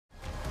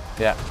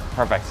Yeah,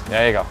 perfect.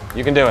 There you go.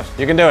 You can do it.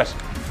 You can do it.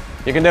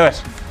 You can do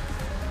it.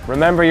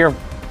 Remember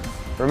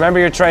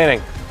your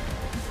training.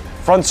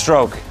 Front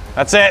stroke.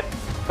 That's it.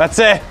 That's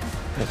it.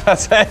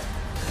 That's it.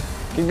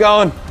 Keep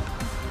going.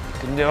 You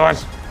can do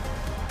it.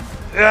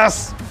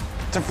 Yes.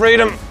 To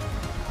freedom.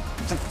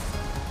 To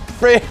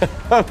freedom.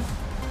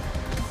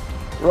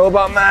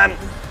 Robot man.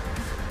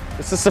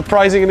 This is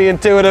surprisingly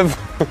intuitive.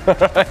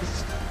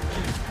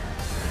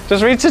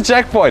 Just reach the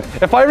checkpoint.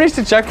 If I reach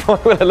the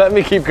checkpoint, will it let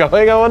me keep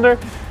going, I wonder?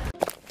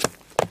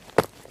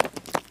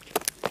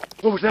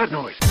 What was that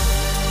noise?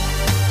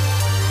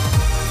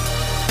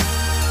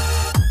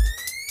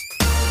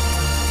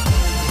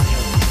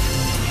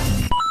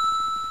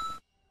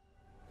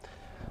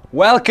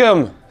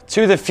 Welcome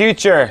to the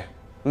future.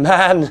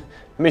 Man,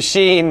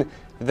 machine,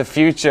 the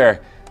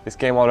future. This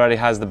game already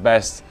has the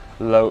best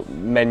low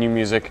menu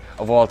music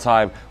of all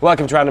time.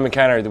 Welcome to Random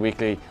Encounter, the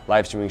weekly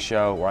live streaming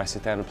show where I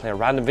sit down and play a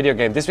random video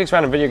game. This week's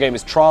random video game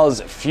is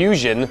Trials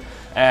Fusion,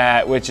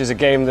 which is a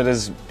game that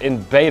is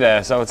in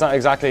beta, so it's not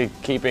exactly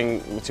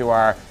keeping to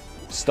our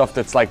stuff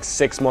that's like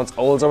 6 months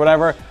old or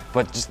whatever,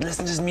 but just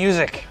listen to this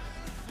music.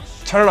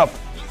 Turn it up.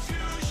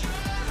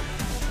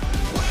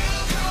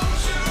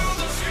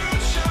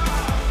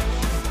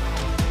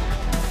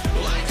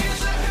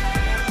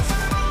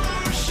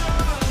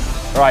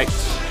 Right,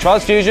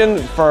 Trials Fusion,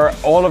 for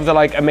all of the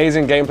like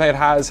amazing gameplay it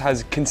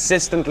has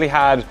consistently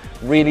had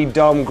really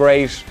dumb,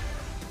 great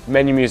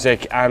menu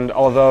music, and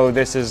although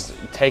this is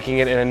taking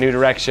it in a new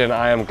direction,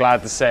 I am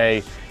glad to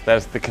say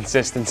that the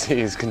consistency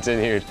is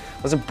continued.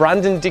 Was it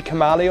Brandon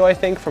DiCamalio, I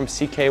think, from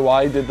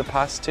CKY did the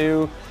past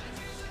two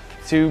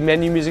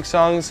menu music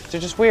songs?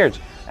 They're just weird.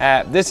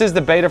 This is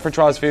the beta for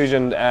Trials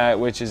Fusion,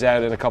 which is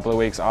out in a couple of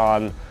weeks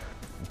on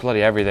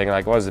bloody everything.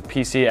 Like, what is it?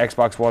 PC,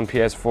 Xbox One,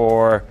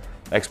 PS4,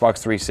 Xbox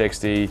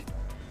 360.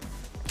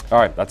 All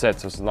right, that's it.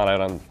 So it's not out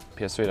on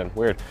PS3 then.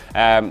 Weird.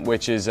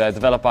 Which is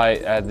developed by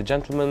the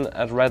gentleman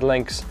at Red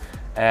Links.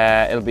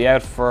 It'll be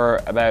out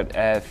for about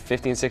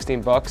 15,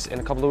 16 bucks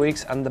in a couple of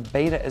weeks, and the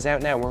beta is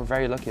out now. We're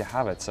very lucky to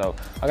have it. So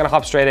I'm gonna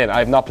hop straight in. I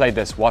have not played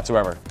this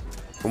whatsoever.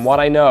 From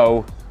what I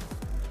know,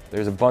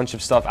 there's a bunch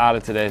of stuff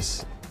added to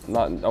this,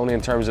 not only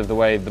in terms of the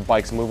way the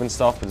bikes move and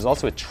stuff, but there's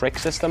also a trick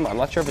system. I'm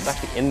not sure if it's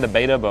actually in the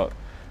beta, but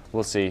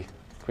we'll see.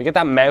 Can we get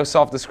that mouse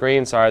off the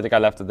screen? Sorry, I think I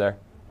left it there.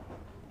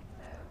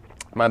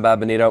 My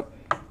bad, Benito.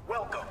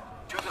 Welcome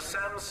to the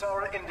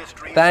Samsara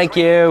Industries. Thank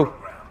you.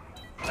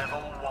 Level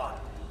 1.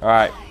 All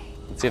right,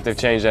 let's see if they've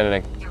changed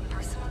anything. Your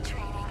personal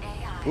training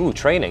AI. Ooh,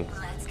 training.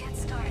 Let's get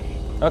started.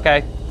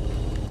 Okay.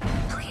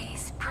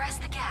 Please press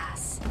the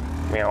gas.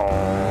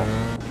 Meow.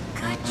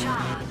 Good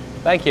job.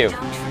 Thank you.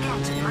 Don't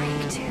forget to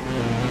brake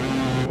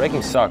too.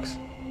 Braking sucks.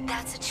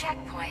 That's a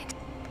checkpoint.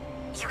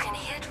 You can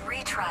hit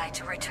retry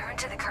to return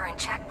to the current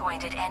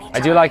checkpoint at any time. I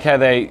do like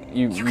how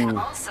You can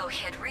also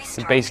hit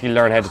restart. basically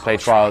learn how to play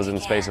Trials in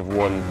the space of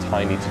one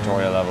tiny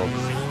tutorial level.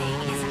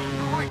 Cleaning is an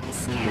important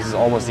skill. This is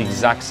almost the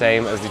exact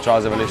same as the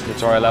Trials Evolution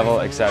tutorial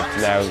level, except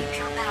now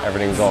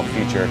everything's all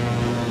future.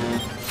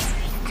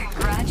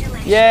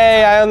 Congratulations.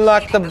 Yay, I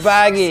unlocked the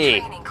baggie.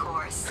 Training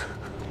course.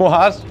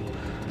 What?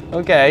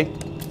 Okay.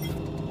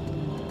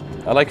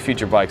 I like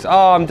future bikes.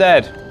 Oh, I'm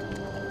dead.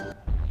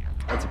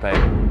 That's a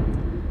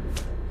pain.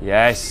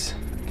 Yes.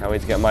 Can't wait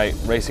to get my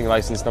racing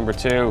license number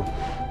 2.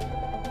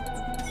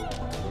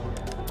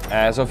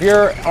 So if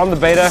you're on the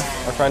beta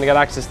or trying to get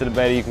access to the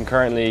beta, you can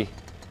currently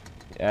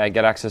get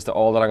access to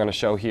all that I'm going to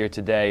show here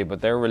today, but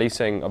they're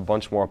releasing a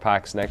bunch more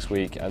packs next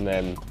week, and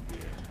then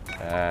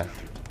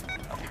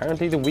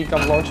apparently the week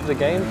of launch of the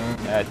game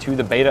to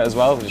the beta as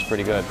well, which is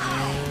pretty good.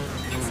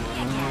 It's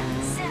me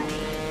again, Cindy.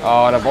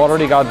 Oh, and I've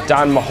already got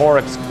Dan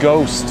Mahorik's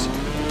Ghost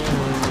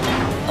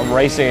I'm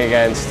racing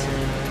against.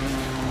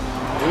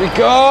 Here we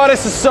go,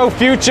 this is so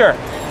future.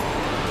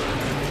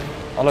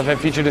 I love how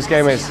future this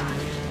game is. And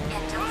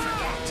don't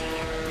forget to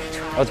hit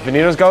retry. Oh, it's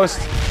Benito's Ghost?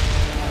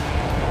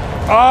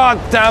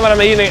 Oh, damn it,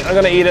 I'm eating it. I'm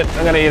gonna eat it.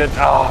 I'm gonna eat it.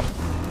 Oh.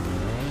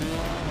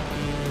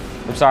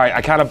 I'm sorry,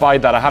 I can't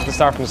abide that. I have to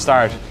start from the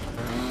start.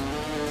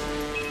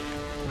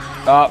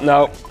 Oh,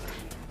 no.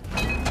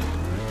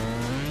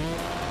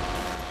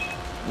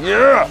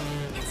 Yeah!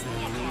 It's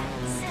me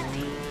again,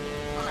 Cindy.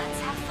 Let's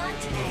have fun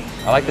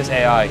today. I like this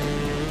AI.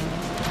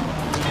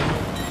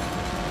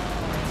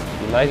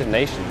 United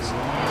Nations.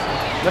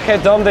 Look how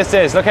dumb this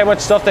is. Look how much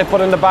stuff they put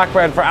in the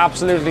background for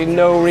absolutely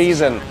no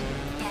reason. And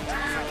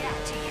don't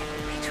forget to hit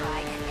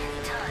retry at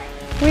any time.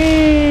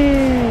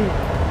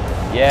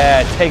 Whee!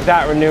 Yeah, take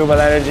that renewable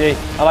energy.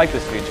 I like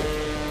this feature.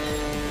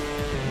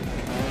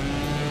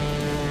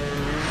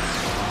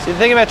 See, the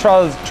thing about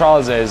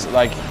Trials is,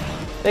 like,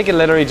 they could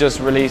literally just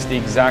release the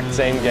exact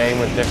same game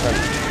with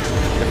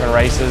different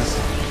races,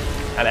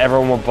 and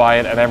everyone would buy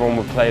it and everyone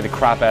would play the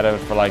crap out of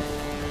it for like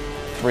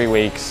 3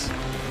 weeks.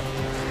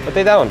 But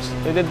they don't.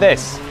 They did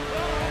this. Look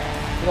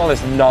at all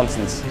this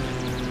nonsense.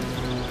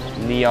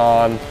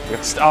 Neon.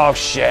 Oh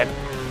shit.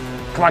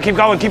 Come on, keep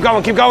going, keep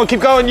going, keep going,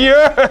 keep going.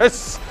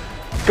 Yes!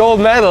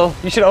 Gold medal.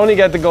 You should only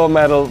get the gold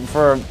medal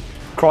for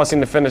crossing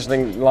the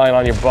finishing line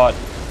on your butt.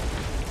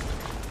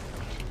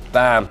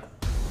 Bam.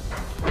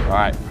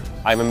 Alright,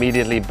 I'm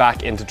immediately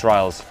back into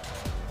trials.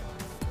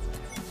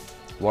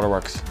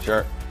 Waterworks,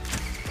 sure.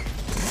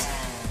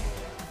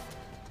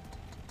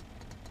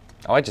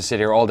 I might just sit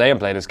here all day and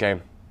play this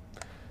game.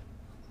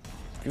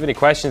 If you have any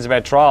questions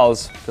about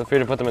trials, feel free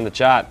to put them in the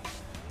chat.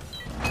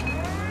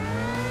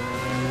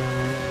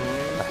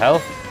 The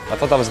hell? I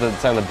thought that was the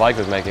sound the bike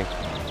was making.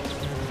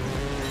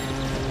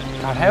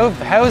 God, how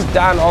has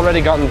Dan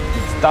already gotten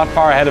that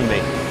far ahead of me?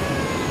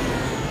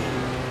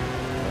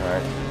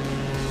 Alright.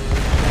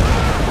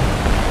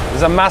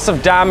 There's a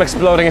massive dam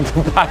exploding in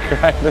the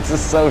background. This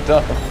is so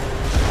dumb.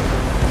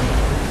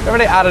 Remember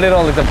they added in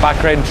all like the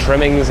background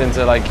trimmings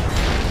into like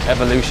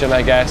Evolution,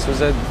 I guess.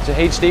 Was it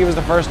HD was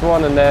the first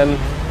one, and then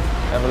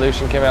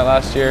Evolution came out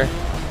last year.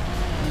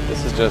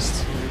 This is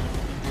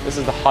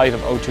the height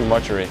of O2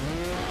 muchery.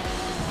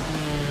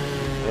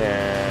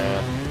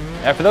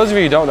 Yeah. For those of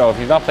you who don't know, if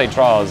you've not played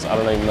Trials, I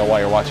don't even know why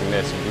you're watching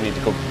this. You need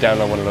to go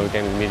download one of those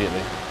games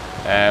immediately.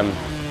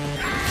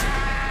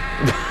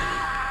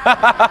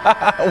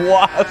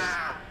 What?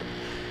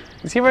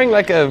 Is he wearing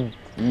like a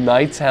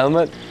knight's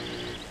helmet?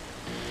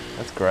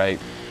 That's great.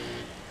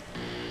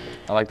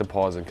 I like the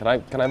pausing. Can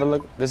I have a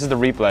look? This is the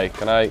replay. Is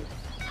there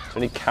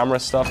any camera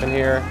stuff in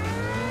here?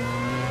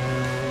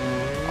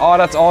 Oh,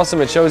 that's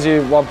awesome. It shows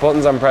you what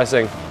buttons I'm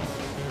pressing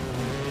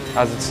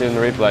as it's doing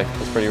the replay.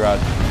 That's pretty rad.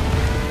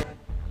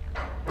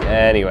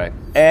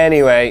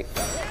 Anyway.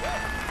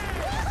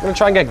 I'm gonna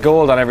try and get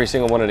gold on every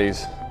single one of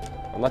these.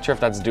 I'm not sure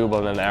if that's doable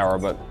in an hour,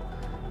 but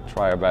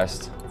try our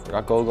best. We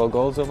got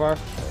gold so far?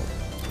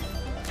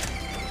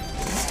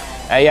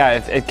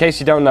 Yeah, in case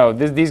you don't know,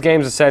 these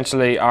games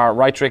essentially are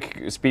right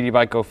trick, speedy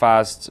bike go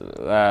fast,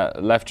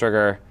 left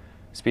trigger,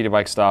 speedy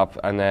bike stop,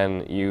 and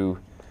then you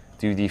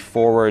do the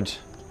forward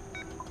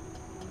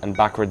and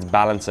backwards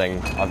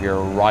balancing of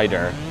your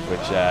rider,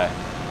 which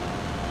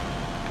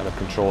kind of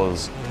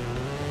controls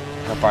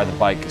how far the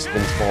bike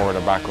spins forward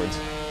or backwards.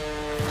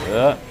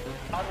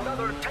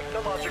 Another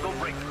technological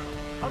breakthrough.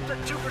 Up to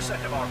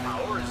 2% of our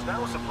power is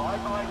now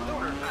supplied by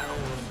lunar panels.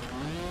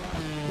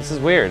 This is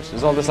weird.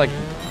 There's all this like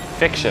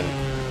fiction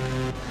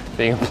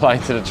being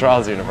applied to the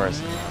Trials universe.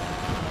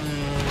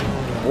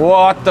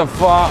 What the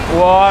fuck?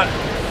 What?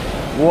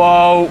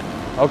 Whoa.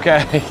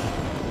 Okay.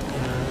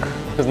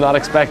 Was not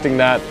expecting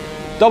that.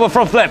 Double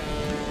front flip.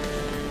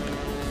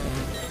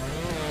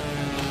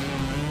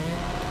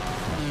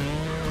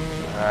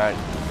 Alright.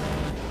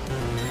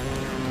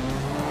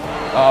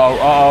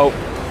 Uh-oh.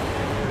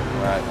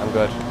 Alright, I'm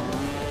good.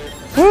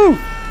 Woo!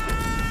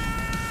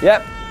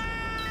 Yep.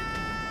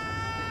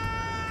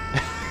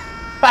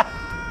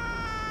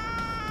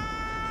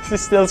 Is he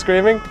still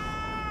screaming?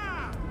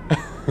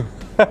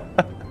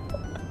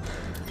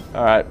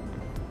 Alright.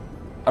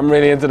 I'm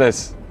really into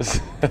this.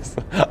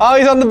 Oh,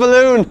 he's on the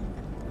balloon!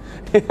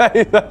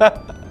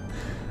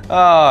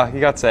 Oh, he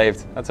got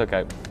saved. That's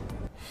okay.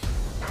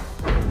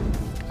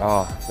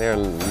 Oh, they're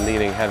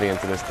leaning heavy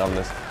into this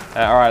dumbness.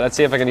 Alright, let's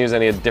see if I can use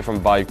any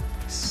different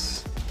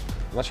bikes.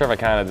 I'm not sure if I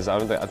can at this. I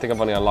think I've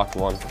only unlocked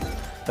one.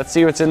 Let's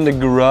see what's in the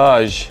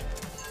garage.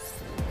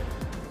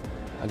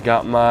 I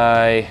got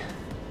my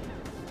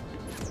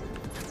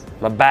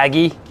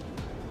baggie.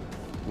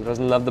 Who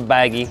doesn't love the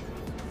baggie?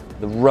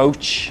 The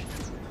Roach,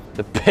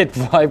 the Pit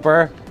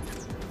Viper,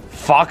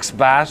 Fox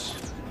Bat,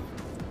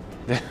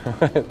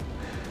 the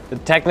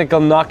Technical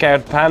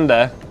Knockout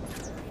Panda,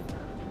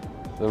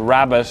 the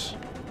Rabbit.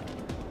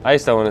 I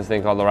used to own this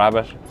thing called the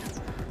Rabbit.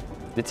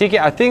 The TK.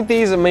 I think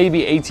these are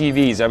maybe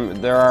ATVs.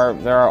 There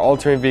are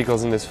alternate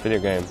vehicles in this video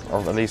game, or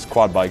at least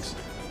quad bikes.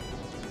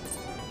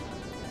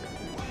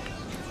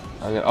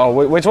 Oh,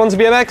 which one's a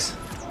BMX?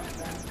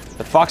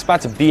 The Fox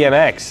Bat's a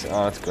BMX.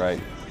 Oh, that's great.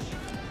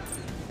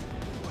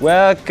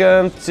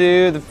 Welcome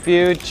to the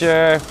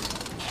future.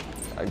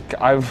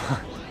 I'm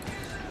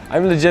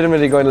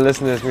legitimately going to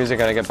listen to this music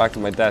when I get back to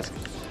my desk.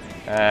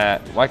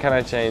 Why can't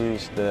I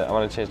change the? I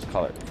want to change the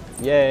color.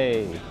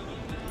 Yay!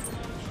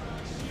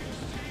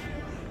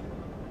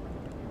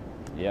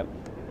 Yep.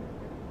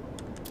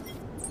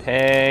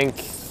 Pink.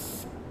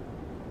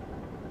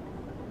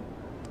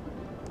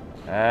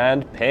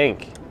 And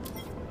pink.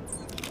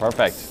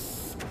 Perfect.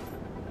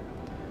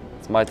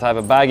 It's my type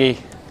of baggie.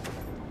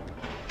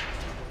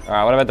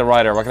 Alright, what about the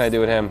rider? What can I do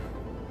with him?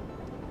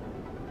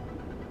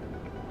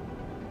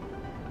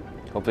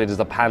 Hopefully there's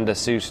a panda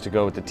suit to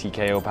go with the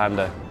TKO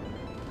panda.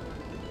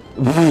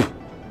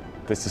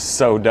 This is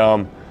so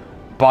dumb.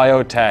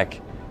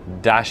 Biotech.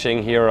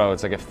 Dashing hero.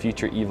 It's like a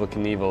future Evel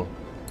Knievel.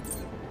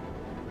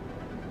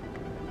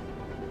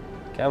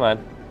 Come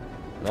on.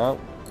 No?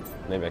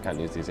 Maybe I can't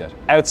use these yet.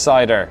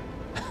 Outsider.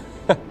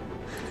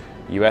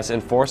 US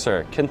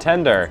Enforcer.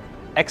 Contender.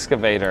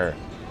 Excavator.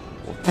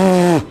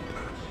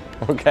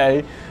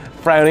 Okay.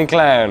 Frowning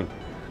Clown.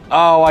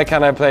 Oh, why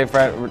can't I play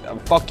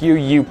fuck you,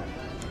 you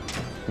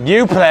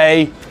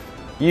play.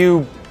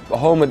 You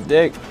home a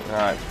dick.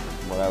 Alright,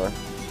 whatever.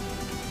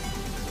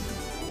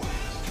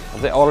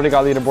 Have they already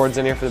got leaderboards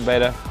in here for the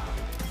beta?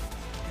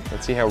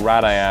 Let's see how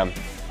rad I am.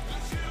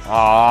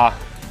 Ah.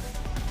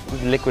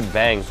 Liquid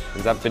Bang.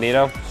 Is that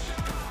Benito?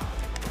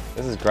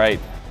 This is great.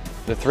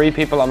 The 3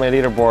 people on my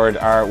leaderboard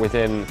are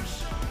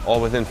all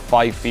within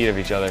 5 feet of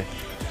each other.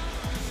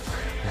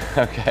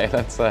 Okay,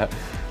 let's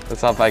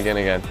hop back in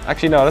again.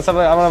 Actually, no, I'm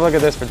gonna have a look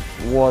at this for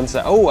 1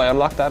 sec. Oh, I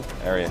unlocked that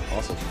area.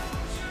 Awesome.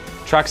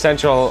 Track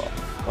Central,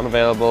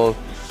 unavailable.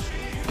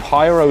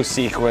 Pyro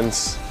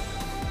sequence.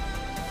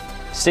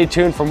 Stay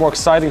tuned for more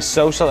exciting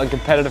social and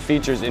competitive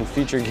features in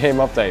future game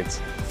updates.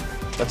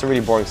 That's a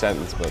really boring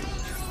sentence, but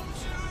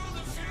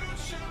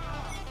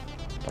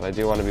I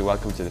do want to be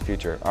welcome to the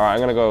future. All right,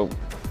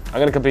 I'm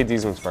gonna complete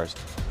these ones first.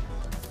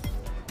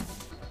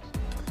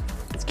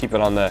 Let's keep it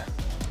on the.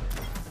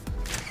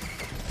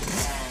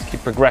 Let's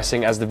keep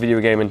progressing as the video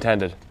game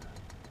intended.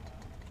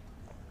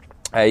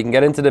 You can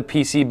get into the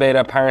PC beta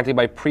apparently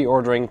by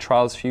pre-ordering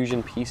Trials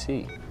Fusion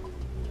PC.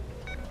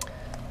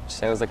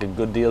 Sounds like a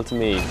good deal to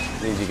me.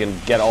 It means you can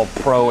get all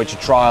pro at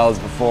your Trials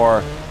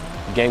before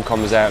the game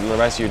comes out and the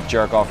rest of your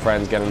jerk-off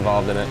friends get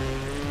involved in it.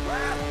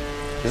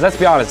 Because let's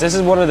be honest, this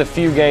is one of the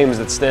few games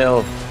that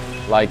still,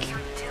 like,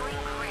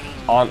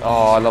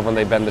 oh, I love when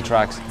they bend the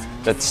tracks,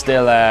 that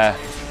still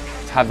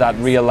have that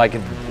real, like,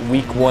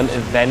 week 1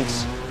 event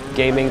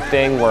gaming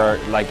thing where,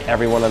 like,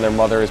 everyone and their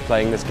mother is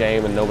playing this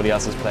game and nobody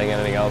else is playing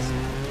anything else.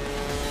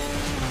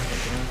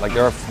 Like,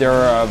 there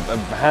are a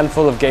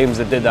handful of games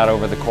that did that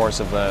over the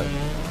course of the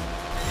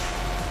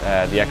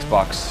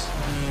Xbox's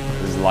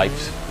life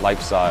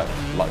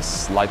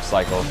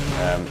cycle,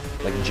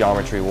 like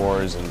Geometry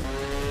Wars and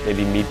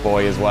maybe Meat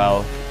Boy as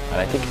well, and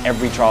I think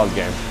every Trials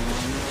game.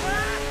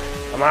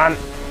 Come on!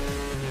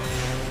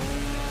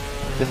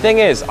 The thing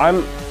is,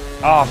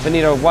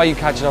 Benito, why are you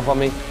catching up on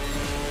me?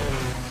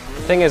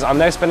 The thing is, I'm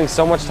now spending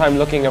so much time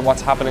looking at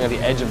what's happening at the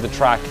edge of the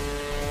track.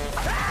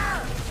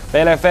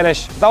 Bail out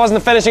finish. That wasn't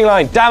the finishing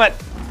line, damn it!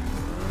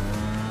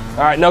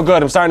 Alright, no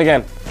good, I'm starting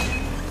again.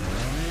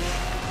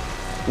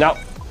 No.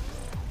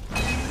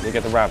 You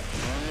get the ramp.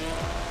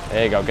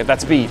 There you go, get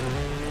that speed.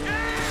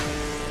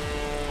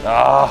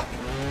 Ah.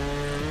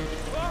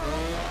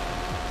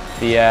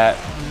 The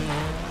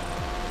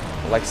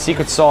like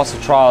secret sauce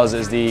of Trials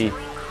is the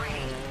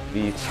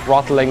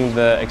throttling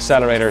the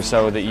accelerator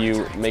so that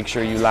you make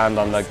sure you land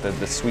on like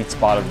the sweet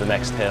spot of the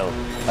next hill.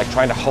 Like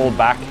trying to hold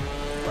back,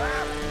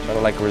 trying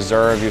to like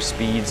reserve your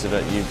speed so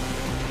that you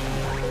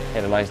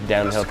hit a nice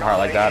downhill part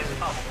like that.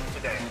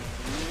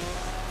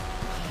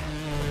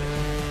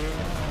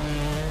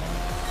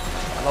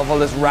 I love all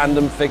this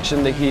random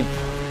fiction they keep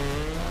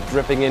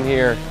dripping in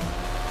here.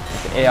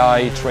 The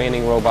AI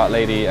training robot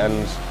lady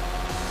and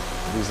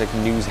these like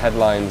news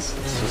headlines.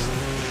 It's just,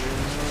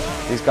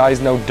 these guys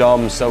know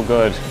dumb so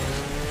good.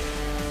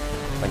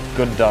 Like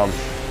good dumb.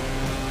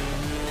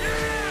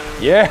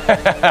 Yeah!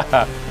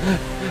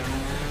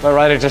 My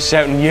writer just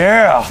shouting,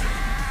 yeah!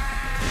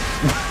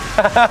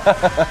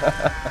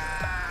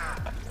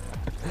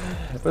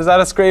 Was that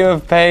a scream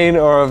of pain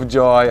or of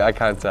joy? I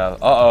can't tell.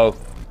 Uh-oh.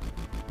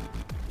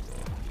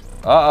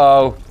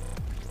 Uh-oh.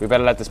 We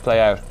better let this play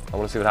out. I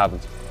want to see what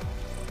happens.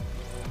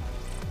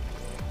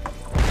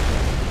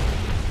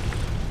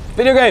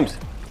 Video games!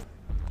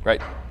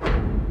 Great.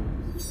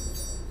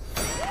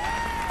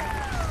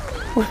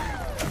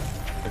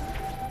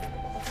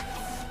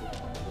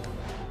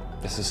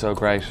 This is so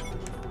great.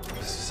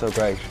 This is so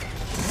great.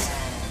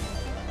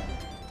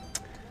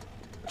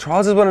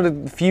 Trials is one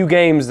of the few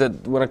games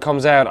that when it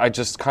comes out, I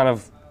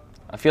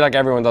feel like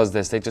everyone does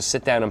this. They just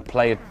sit down and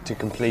play it to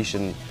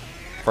completion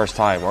first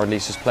time, or at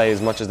least just play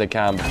as much as they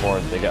can before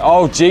they get.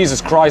 Oh,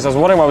 Jesus Christ, I was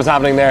wondering what was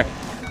happening there.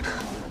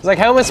 I was like,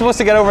 how am I supposed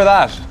to get over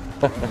that?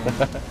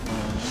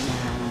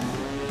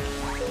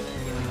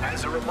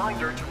 As a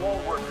reminder to all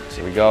workers,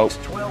 here we go.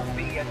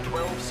 12B and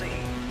 12C,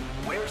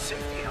 wear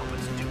safety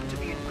helmets due to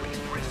the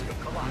increased risk of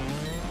colliding.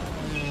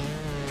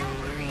 Don't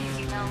worry if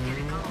you don't get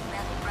a gold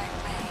medal right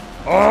away.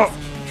 Oh. Just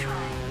keep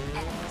trying,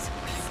 and it was a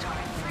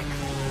restart for a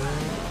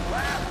clean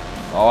run.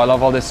 Oh, I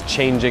love all this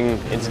changing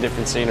into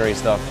different scenery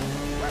stuff.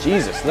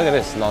 Jesus, look at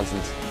this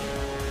nonsense.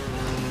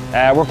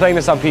 We're playing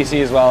this on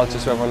PC as well,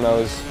 just so everyone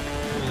knows.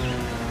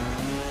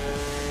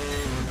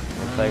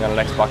 We're playing on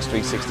an Xbox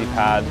 360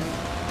 pad.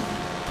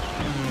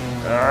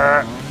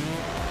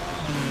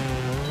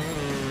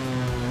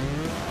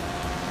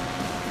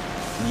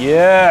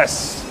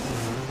 Yes!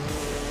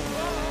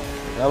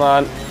 Come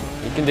on,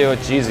 you can do it.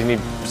 Jeez, you need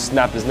to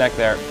snap his neck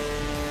there.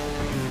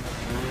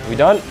 We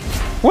done?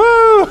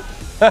 Woo!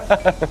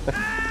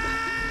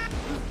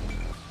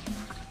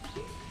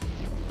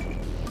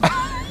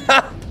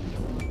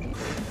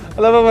 I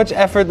love how much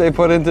effort they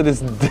put into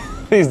this,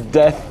 these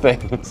death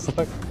things.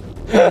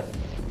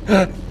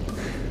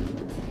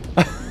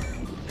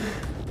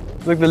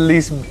 It's like the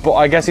least.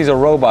 I guess he's a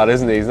robot,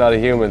 isn't he? He's not a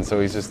human, so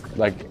he's just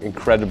like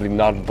incredibly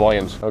not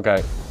buoyant.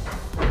 Okay.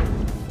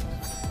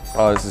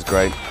 Oh, this is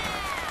great.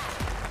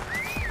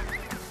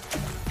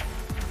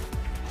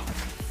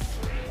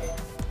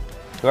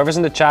 Whoever's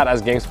in the chat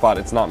as GameSpot,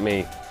 it's not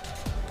me.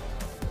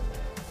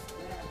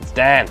 It's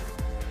Dan.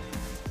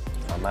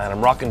 Oh man,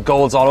 I'm rocking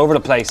golds all over the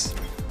place.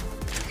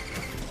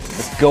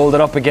 Let's gold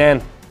it up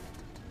again.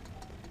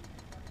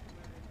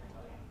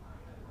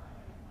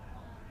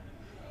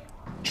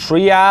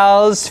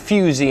 Trials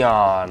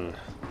Fusion.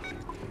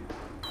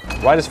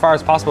 Right as far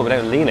as possible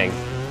without leaning.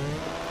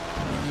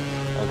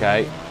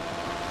 Okay.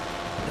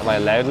 Am I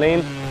allowed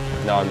lean?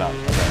 No, I'm not.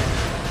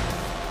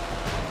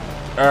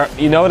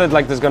 Okay. You know that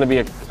like there's going to be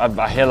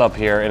a hill up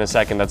here in a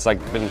second that's like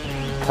been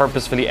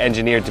purposefully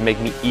engineered to make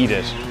me eat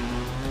it.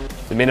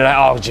 The minute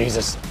oh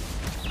Jesus.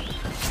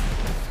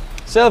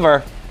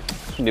 Silver.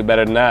 You can do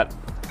better than that.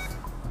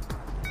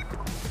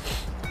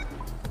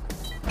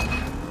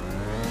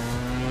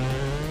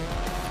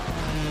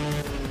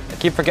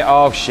 I keep forgetting.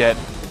 Oh shit.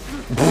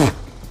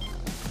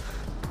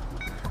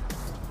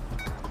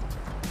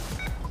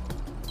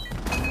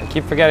 I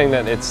keep forgetting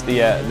that it's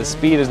the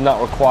speed is not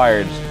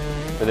required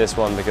for this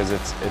one because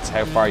it's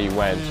how far you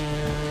went.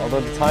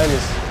 Although the time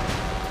is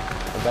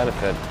a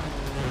benefit.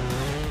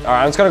 All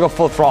right, I'm just gonna go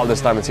full throttle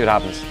this time and see what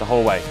happens the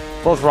whole way.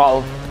 Full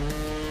throttle.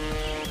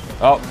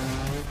 Oh.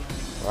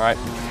 All right.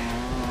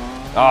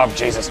 Oh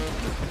Jesus.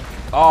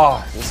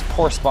 Oh, this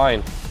poor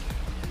spine.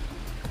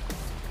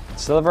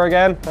 Silver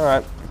again. All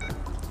right.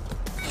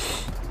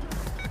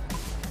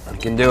 I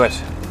can do it.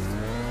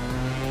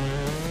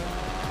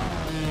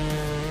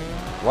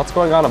 What's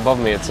going on above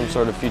me? It's some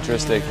sort of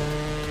futuristic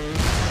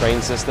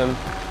train system.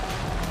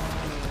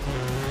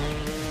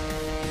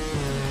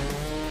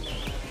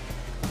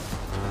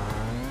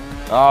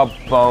 Oh,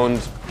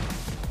 boned.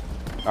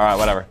 All right,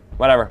 whatever.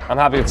 Whatever. I'm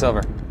happy with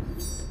silver.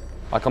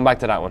 I'll come back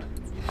to that one.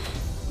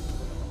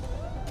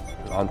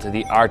 On to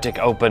the Arctic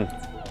Open.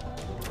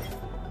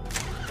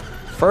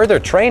 Further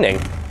training?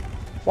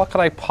 What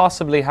could I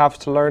possibly have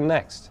to learn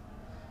next?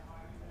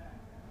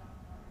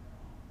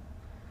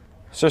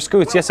 Sir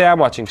Scoots, yes I am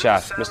watching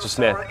chat, Mr.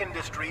 Smith.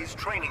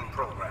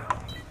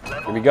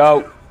 Here we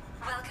go.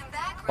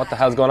 What the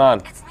hell's going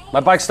on? My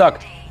bike's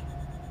stuck.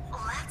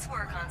 Let's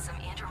work on some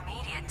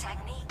intermediate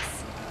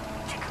techniques.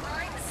 To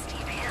climb a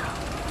steep hill,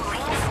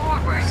 lean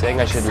forward. Saying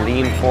I should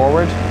lean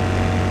forward?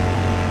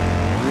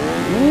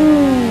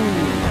 Ooh.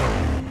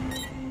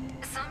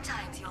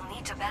 Sometimes you'll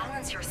need to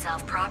balance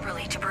yourself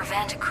properly to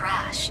prevent a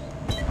crash.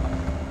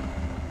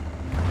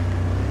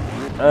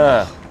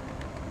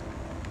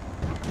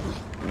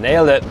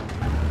 Nailed it.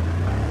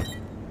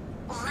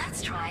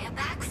 Let's try a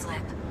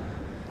backflip.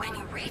 When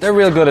you reach They're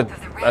real good the top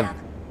of the ramp,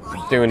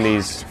 at doing lean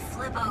these back to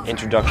flip over.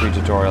 introductory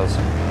tutorials.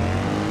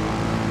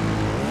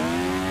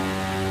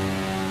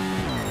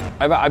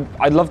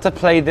 I'd love to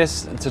play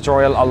this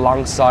tutorial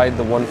alongside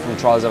the one from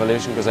Trials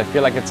Evolution because I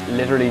feel like it's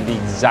literally the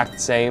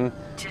exact same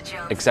To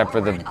jump except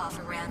for the forward off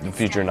a ramp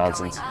future instead of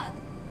nonsense. going up,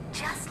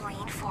 just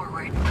lean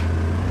forward.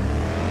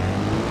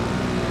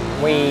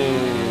 Whee.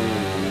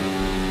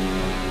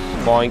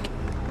 Boink.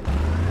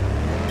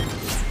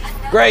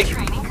 Another Great.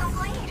 training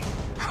complete.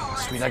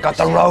 Let's Sweet, I got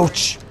the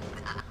roach.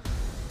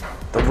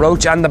 The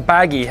roach and the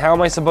baggie. How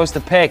am I supposed to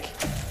pick?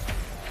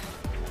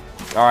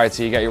 All right,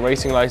 so you get your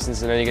racing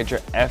license and then you get your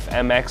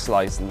FMX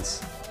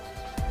license.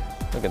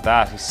 Look at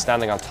that, he's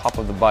standing on top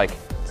of the bike.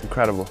 It's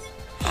incredible.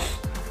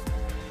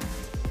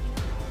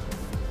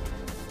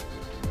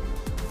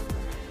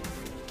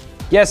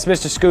 Yes,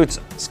 Mr. Scoots,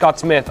 Scott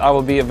Smith, I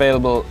will be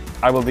available.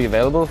 I will be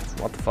available?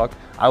 What the fuck?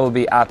 I will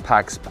be at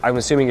PAX. I'm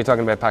assuming you're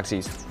talking about PAX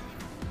East.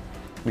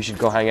 We should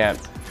go hang out,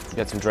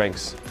 get some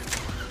drinks.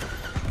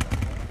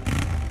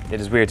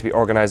 It is weird to be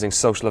organizing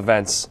social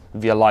events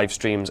via live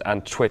streams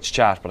and Twitch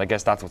chat, but I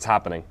guess that's what's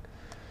happening.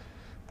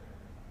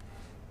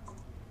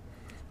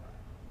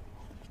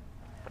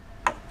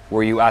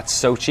 Were you at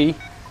Sochi?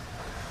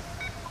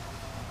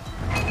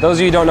 Those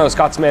of you who don't know,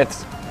 Scott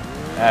Smith,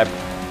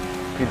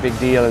 pretty big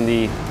deal in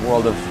the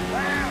world of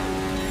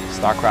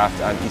StarCraft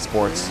and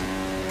esports.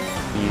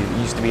 He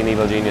used to be an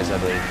evil genius, I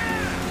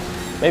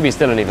believe. Maybe he's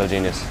still an evil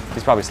genius.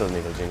 He's probably still an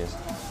evil genius.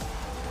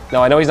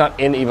 No, I know he's not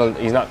in evil,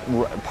 he's not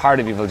part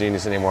of Evil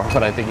Genius anymore,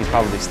 but I think he's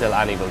probably still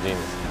an evil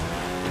genius.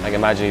 I can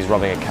imagine he's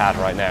rubbing a cat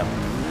right now.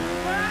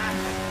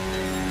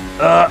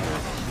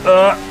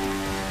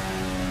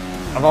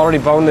 I've already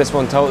boned this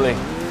one totally.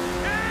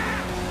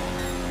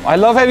 I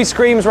love how he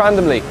screams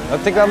randomly. I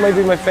think that might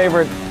be my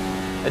favorite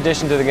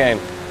addition to the game.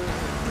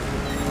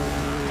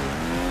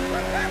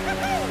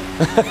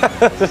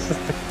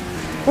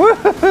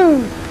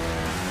 Woohoo!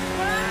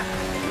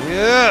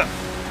 Yeah!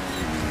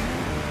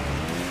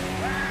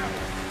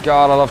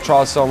 God, I love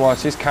Trials so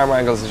much. These camera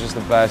angles are just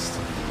the best.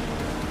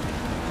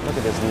 Look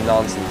at this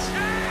nonsense.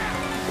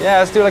 Yeah,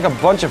 let's do like a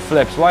bunch of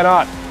flips. Why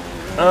not?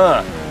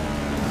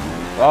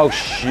 Oh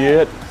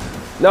shit.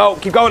 No,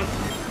 keep going.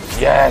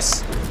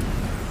 Yes.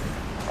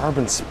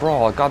 Urban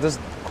sprawl. God, there's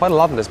quite a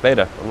lot in this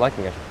beta. I'm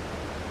liking it.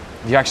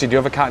 You actually do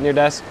have a cat in your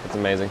desk? That's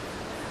amazing.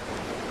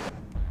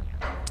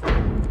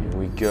 Here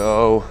we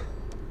go.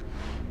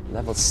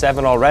 Level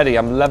 7 already.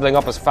 I'm leveling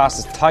up as fast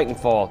as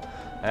Titanfall.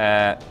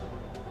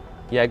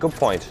 Yeah, good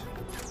point.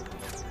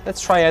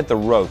 Let's try out the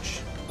roach.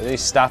 Are there any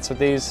stats with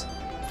these?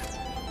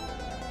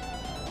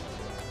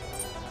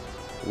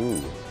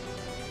 Ooh.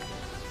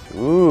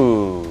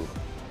 Ooh.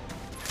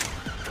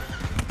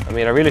 I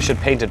mean, I really should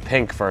paint it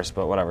pink first,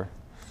 but whatever.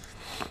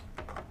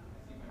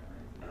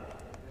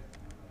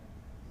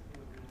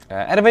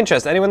 Out of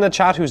interest, anyone in the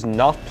chat who's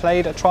not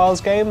played a Trials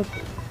game?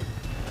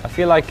 I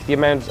feel like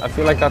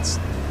that's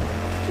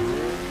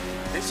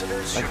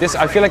like this.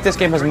 I feel like this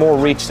game has more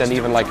reach than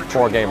even like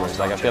 4Gamers.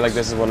 Like I feel like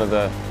this is one of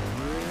the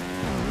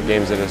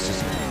games that is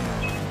just.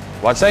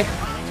 What'd say?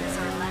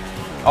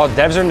 Oh,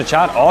 devs are in the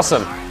chat.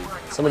 Awesome.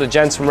 Some of the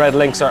gents from Red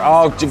Links are.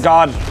 Oh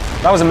God,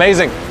 that was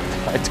amazing.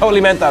 I totally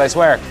meant that. I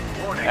swear.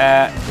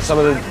 Some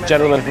of the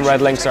gentlemen from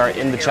Red Links are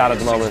in the chat at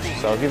the moment.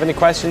 So if you have any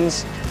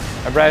questions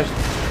about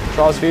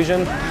Trials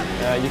Fusion,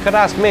 you could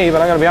ask me,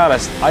 but I'm going to be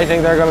honest. I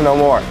think they're going to know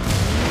more.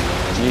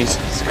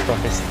 Jesus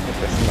Christ.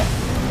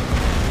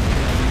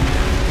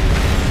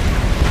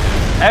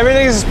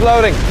 Everything's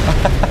exploding.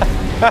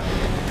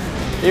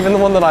 Even the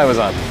one that I was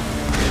on.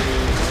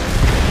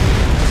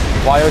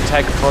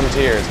 Biotech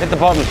Frontiers. Hit the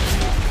button.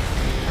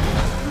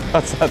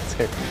 What's that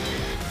do?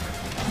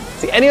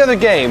 See, any other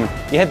game,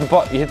 you hit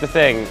the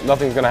thing,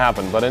 nothing's going to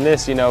happen. But in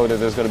this, you know that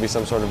there's going to be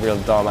some sort of real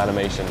dumb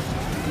animation.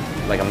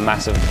 Like a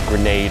massive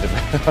grenade.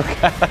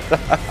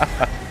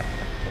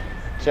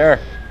 Sure.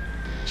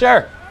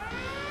 Sure.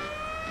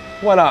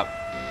 Why not?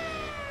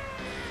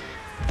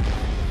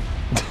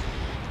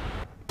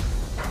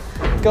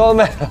 Gold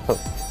medal.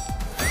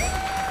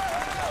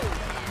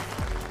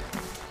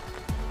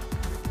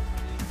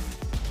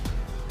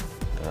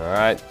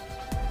 Alright.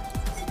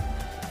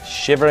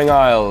 Shivering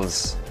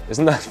Isles.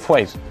 Isn't that,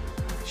 wait,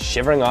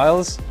 Shivering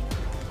Isles?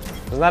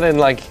 Isn't that in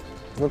like,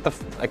 isn't that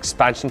the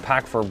expansion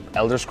pack for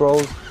Elder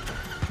Scrolls?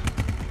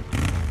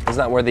 Isn't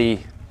that where the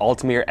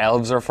Altmere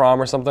elves are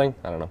from or something?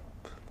 I don't know.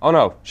 Oh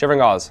no,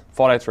 Shivering Isles,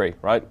 Fallout 3,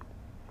 right?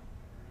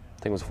 I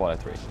think it was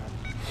Fallout 3.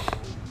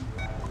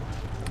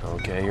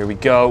 Okay, here we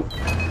go.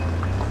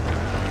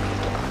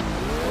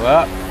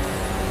 Well,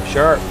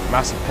 sure,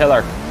 massive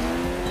pillar.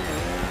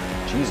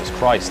 Jesus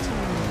Christ.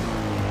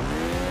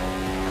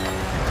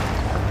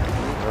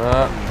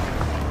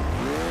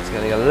 It's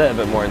getting a little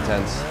bit more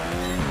intense.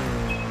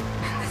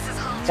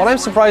 What I'm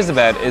surprised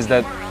about is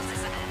that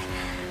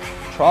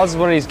Trials is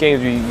one of these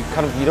games where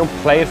you don't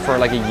play it for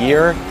like a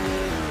year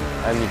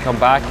and you come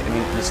back and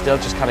you still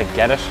just kind of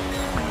get it.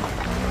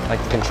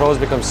 Like the controls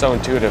become so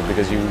intuitive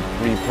because you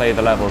replay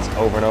the levels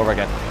over and over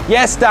again.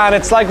 Yes, Dan,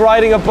 it's like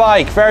riding a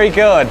bike. Very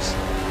good.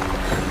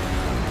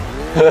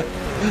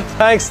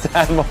 Thanks,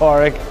 Dan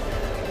Mohoric.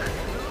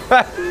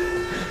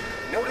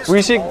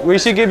 we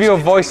should give you a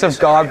voice of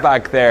God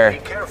back there.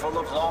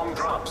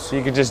 So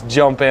you could just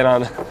jump in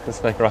on.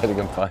 It's like riding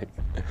a bike.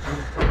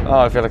 Oh,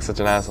 I feel like such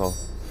an asshole.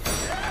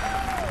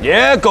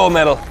 Yeah, gold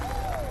medal.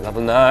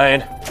 Level 9,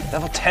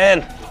 level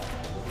 10.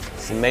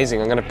 It's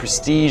amazing. I'm gonna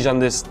prestige on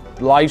this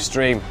live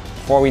stream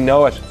before we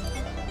know it.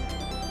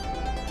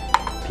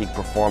 Peak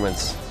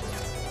performance.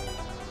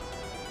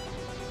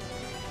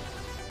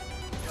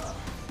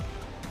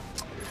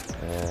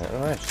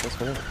 Alright, that's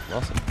good.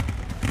 Awesome.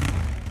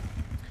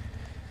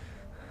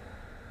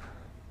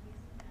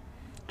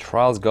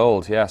 Trials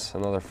Gold, yes,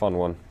 another fun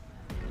one.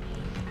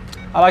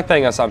 I like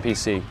playing this on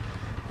PC.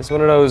 It's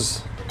one of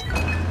those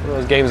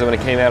games that when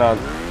it came out on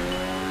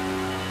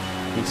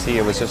PC,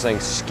 it was just an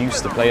excuse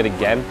to play it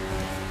again.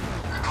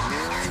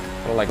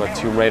 Kind of like what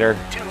Tomb Raider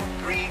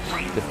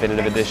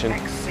Definitive Edition.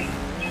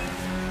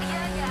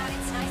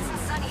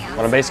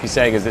 What I'm basically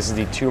saying is this is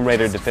the Tomb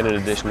Raider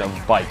Definitive Edition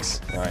of bikes.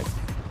 All right.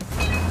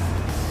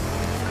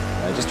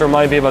 Just to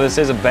remind people, this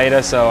is a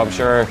beta, so I'm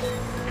sure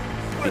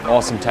the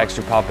awesome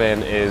texture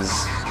pop-in is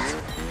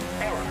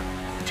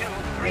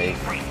a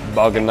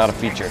bug and not a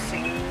feature.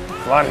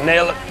 Come on,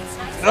 nail it.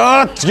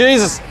 Oh,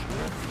 Jesus!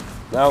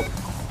 No.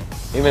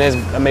 Even his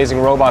amazing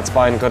robot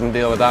spine couldn't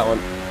deal with that one.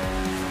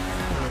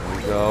 There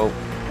we go.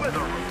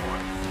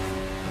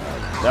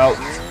 No.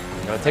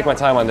 I'm gonna take my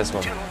time on this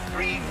one.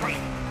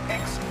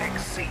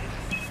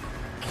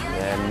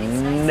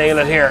 And nail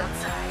it here.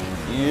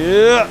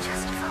 Yeah!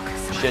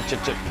 Shit, shit,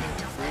 shit.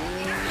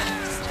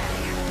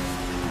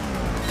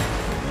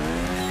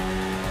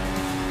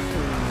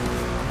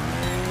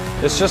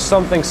 There's just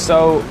something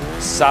so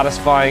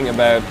satisfying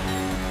about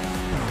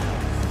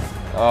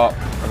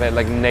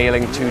like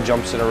nailing 2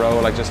 jumps in a row,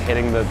 like just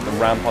hitting the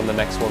ramp on the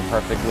next one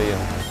perfectly.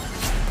 And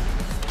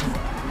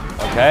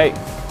okay,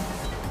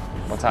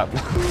 what's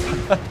happening?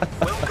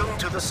 Welcome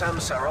to the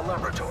Samsara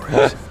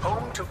Laboratories,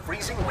 home to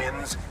freezing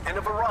winds and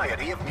a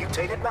variety of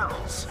mutated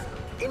mammals.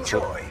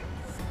 Enjoy.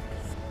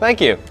 Thank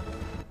you.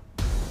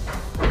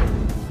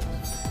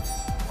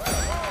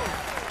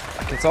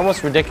 It's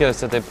almost ridiculous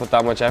that they put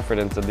that much effort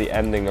into the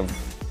ending of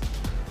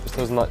just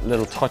those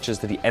little touches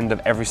to the end of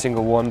every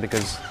single one,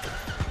 because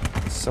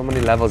there's so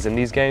many levels in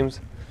these games.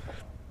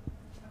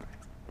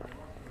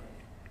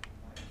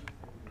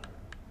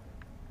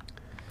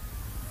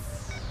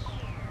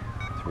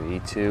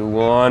 Three, 2,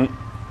 1.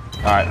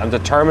 All right, I'm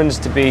determined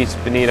to beat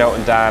Benito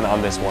and Dan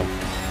on this one.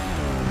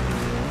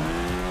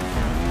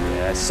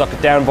 Yeah, suck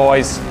it down,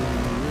 boys.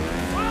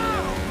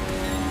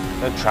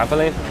 A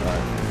trampoline?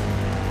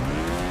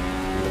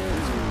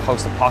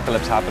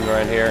 Post-apocalypse happened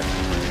around here.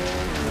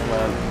 Come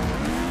on.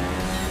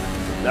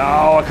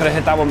 No, I could have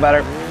hit that one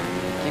better.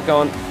 Keep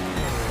going.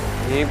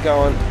 Keep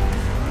going.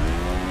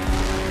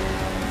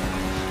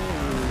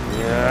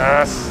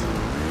 Yes.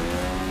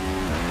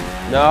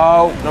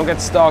 No, don't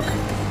get stuck.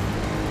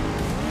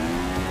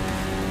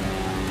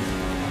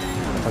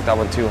 I took that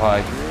one too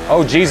high.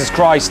 Oh, Jesus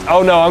Christ.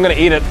 Oh no, I'm gonna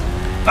eat it.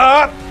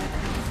 Ah!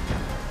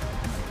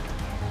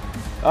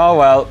 Oh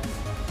well.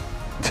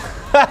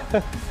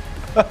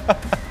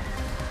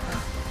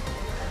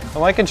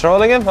 Am I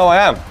controlling him? Oh, I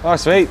am. Oh,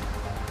 sweet.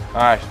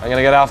 Alright, I'm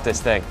gonna get off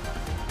this thing.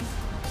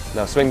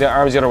 No, swing the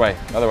arms the other way.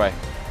 Other way.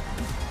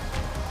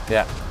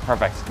 Yeah,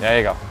 perfect. There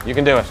you go. You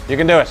can do it. You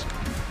can do it.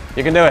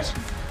 You can do it.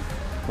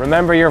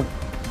 Remember your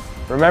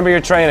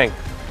training.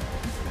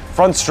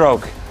 Front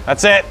stroke.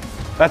 That's it.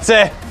 That's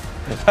it.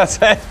 That's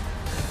it.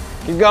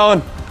 Keep going.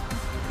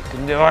 You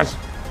can do it.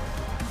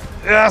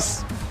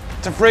 Yes.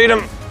 To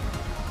freedom.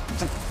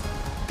 To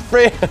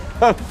freedom.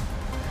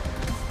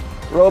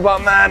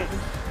 Robot man.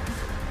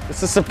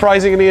 This is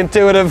surprisingly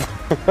intuitive.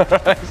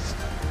 Right.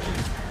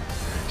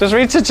 Just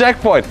reach the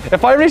checkpoint.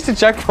 If I reach the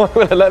checkpoint,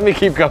 will it let me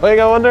keep going,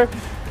 I wonder?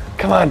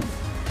 Come on.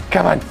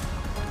 Come on.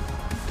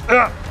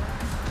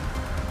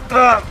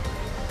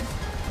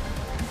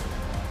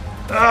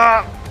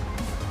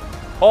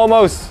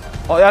 Almost.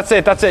 Oh, that's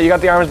it. That's it. You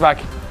got the arms back.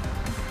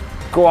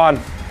 Go on.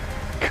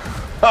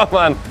 Come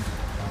on.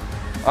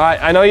 All right.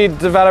 I know you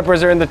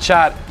developers are in the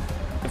chat.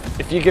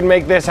 If you can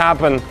make this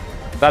happen,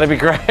 that'd be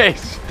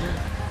great.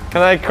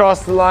 Can I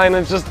cross the line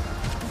and just...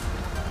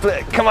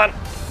 Come on.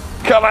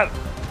 Come on.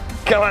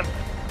 Come on.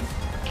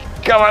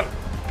 Come on.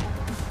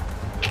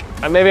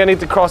 And maybe I need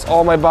to cross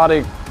all my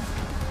body.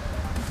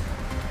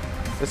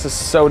 This is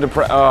so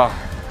depressing.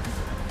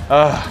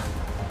 I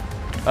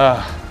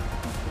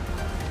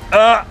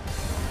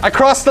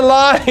crossed the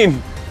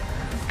line.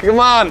 Come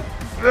on.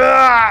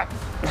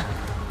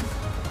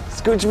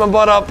 Scooch my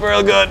butt up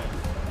real good.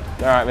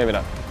 All right, maybe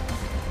not.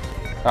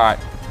 All right,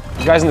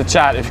 you guys in the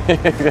chat,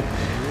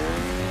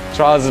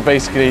 Trials is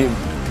basically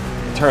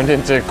turned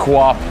into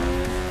co-op.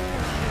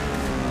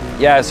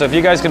 Yeah, so if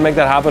you guys can make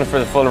that happen for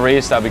the full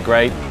release, that'd be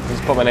great.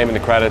 Just put my name in the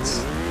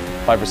credits.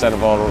 5%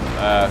 of all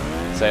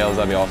sales,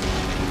 that'd be awesome.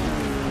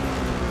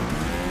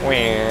 I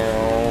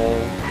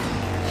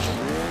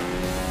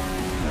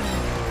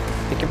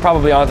think you're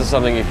probably onto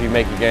something if you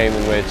make a game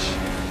in which,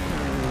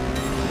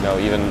 you know,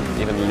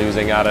 even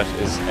losing at it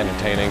is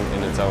entertaining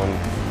in its own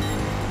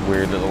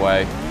weird little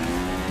way.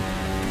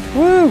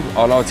 Woo!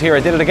 Oh no, it's here. I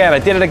did it again. I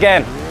did it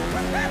again.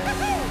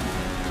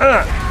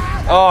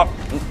 Oh.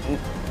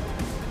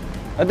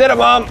 I did it,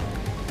 Mom.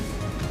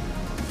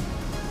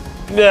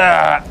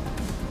 Yeah.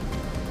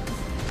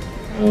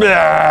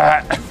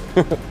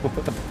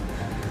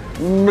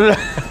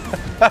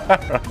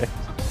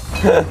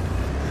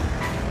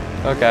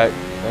 Okay,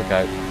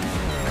 okay.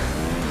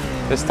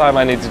 This time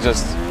I need to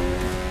just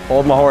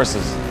hold my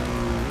horses.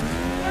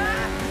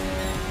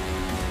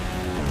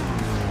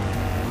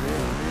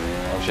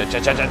 Oh shit,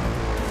 shit, shit, shit.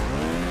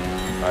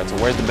 Alright, so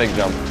where's the big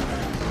jump?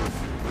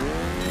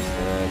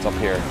 It's up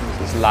here. It's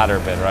this ladder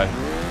bit, right?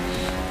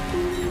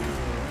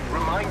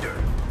 Reminder,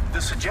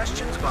 the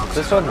suggestions box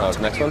This one? No, it's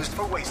next one.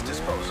 for waste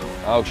disposal.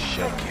 Oh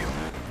shit. Thank you.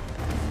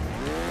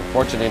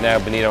 Fortunately now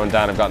Benito and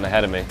Dan have gotten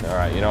ahead of me.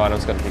 Alright, you know what? I'm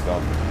just gonna keep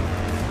going.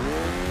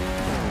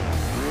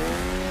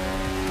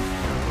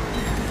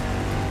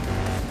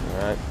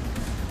 Alright.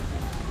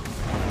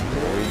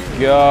 Here we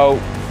go.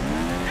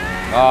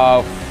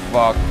 Oh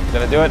fuck.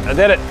 Did I do it? I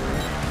did it!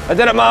 I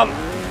did it, Mom!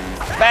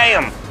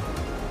 Bam!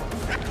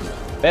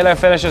 Bailout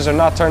finishes are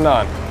not turned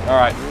on.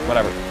 Alright,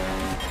 whatever.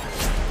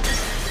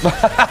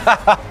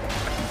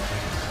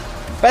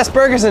 Best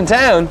burgers in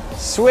town?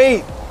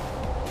 Sweet!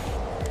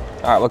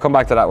 Alright, we'll come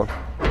back to that one.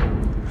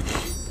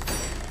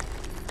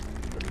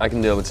 I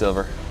can deal with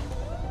silver.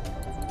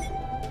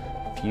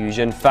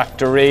 Fusion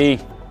Factory.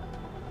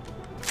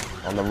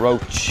 On the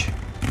roach.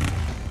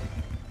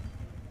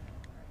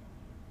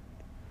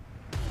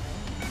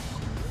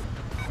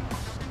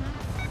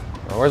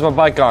 Oh, where's my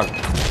bike gone?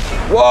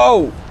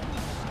 Whoa!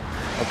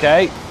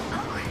 Okay. Oh,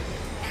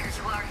 there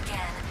you are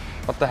again.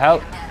 What the hell?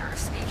 Manner of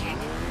speaking.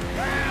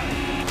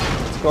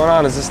 What's going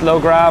on? Is this low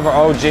grab or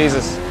oh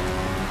Jesus?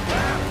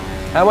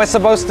 How am I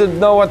supposed to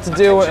know what to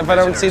do if I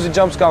don't see the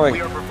jumps going?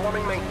 We are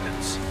performing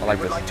maintenance. I like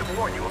We'd this. like to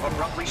warn you of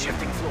abruptly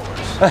shifting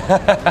floors.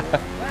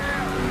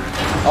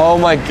 Oh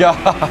my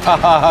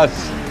god!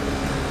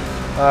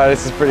 Oh,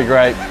 this is pretty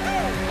great.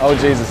 Oh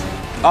Jesus.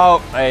 Oh,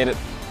 I ate it.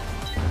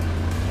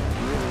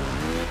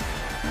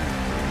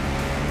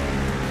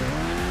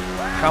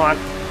 Come on.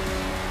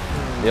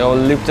 The old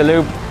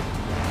loop-de-loop.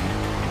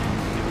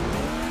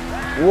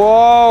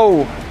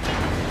 Whoa!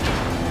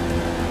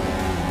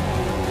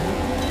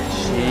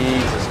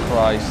 Jesus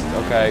Christ.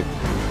 Okay.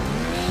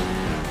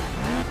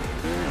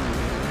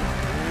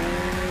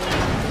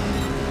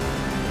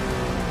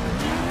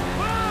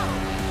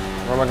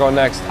 Where am I going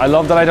next? I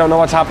love that I don't know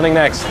what's happening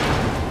next.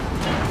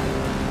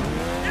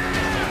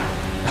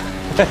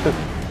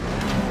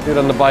 Dude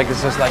on the bike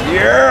is just like,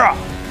 yeah!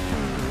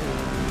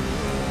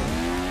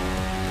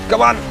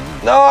 Come on!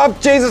 No,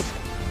 Jesus!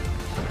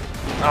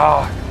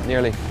 Oh,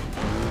 nearly.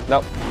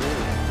 Nope.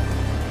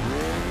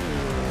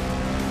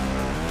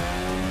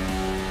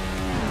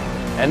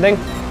 Ending?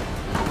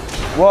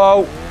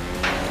 Whoa!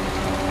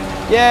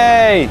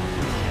 Yay!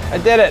 I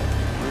did it!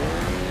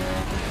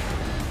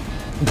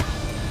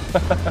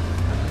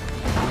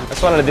 I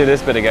just wanted to do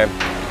this bit again.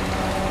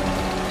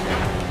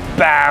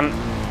 Bam!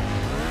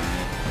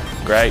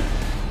 Great.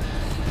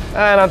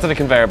 And onto the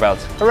conveyor belt.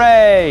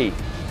 Hooray!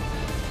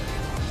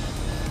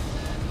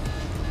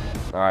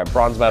 Alright,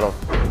 bronze medal.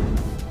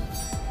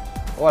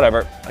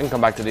 Whatever, I can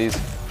come back to these.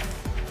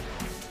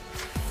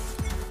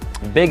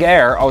 Big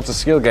Air, oh, it's a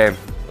skill game.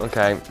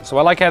 Okay, so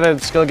I like how the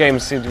skill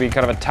games seem to be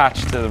kind of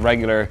attached to the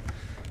regular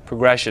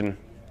progression.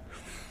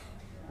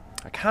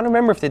 I can't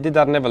remember if they did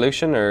that in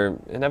Evolution, or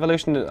in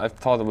Evolution I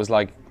thought it was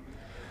like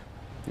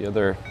the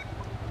other,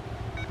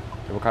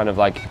 there were kind of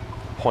like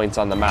points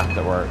on the map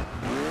that were,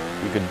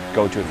 you could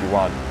go to if you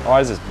want. Oh,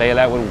 is this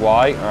bailout with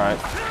Y? Alright.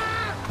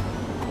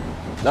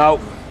 No.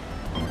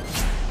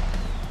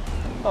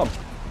 Oh.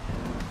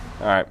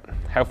 Alright,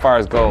 how far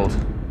is gold?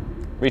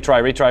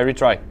 Retry, retry,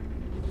 retry.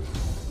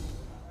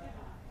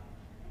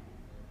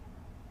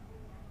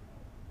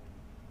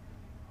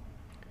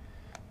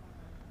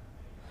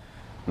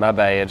 My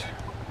bad.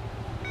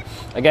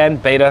 Again,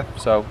 beta,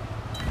 so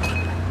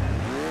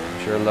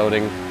I'm sure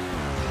loading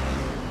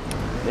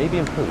maybe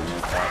improved.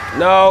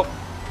 No!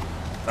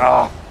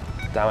 Oh,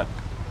 damn it.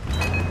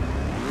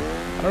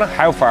 I don't know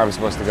how far I'm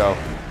supposed to go.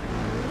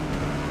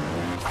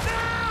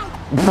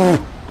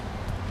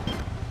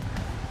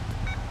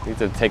 Need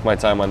to take my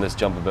time on this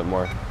jump a bit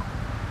more.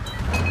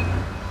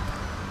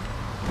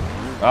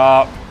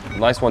 Oh,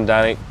 nice one,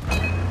 Danny.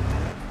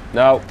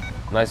 No,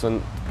 nice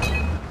one.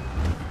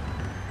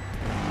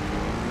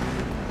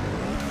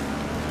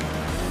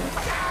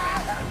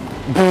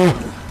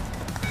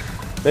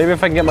 Maybe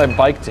if I can get my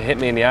bike to hit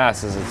me in the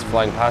ass as it's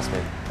flying past me.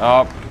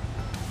 Oh.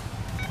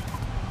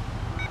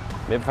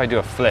 Maybe if I do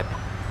a flip.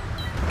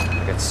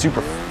 I get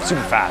super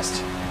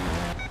fast.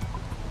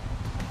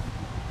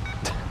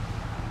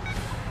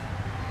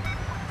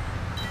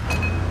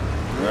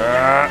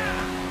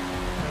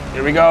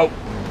 Here we go.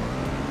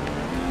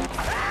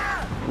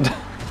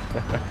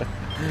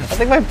 I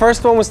think my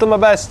first one was still my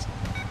best.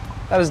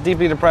 That is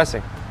deeply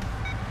depressing.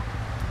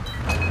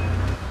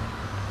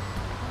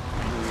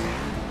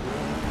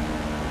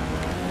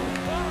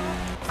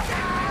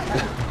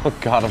 Oh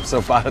God, I'm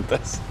so bad at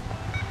this.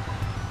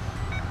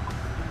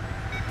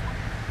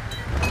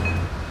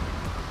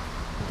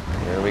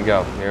 Here we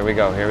go, here we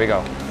go, here we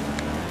go.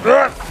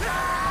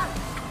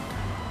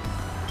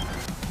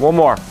 One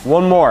more,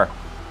 one more.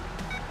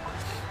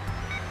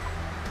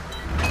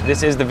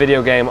 This is the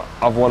video game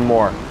of one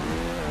more.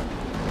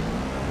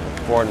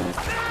 Gordon.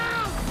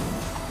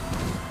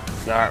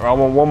 Alright, well,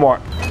 one more.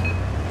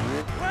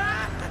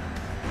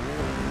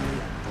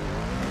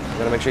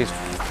 Gotta make sure he's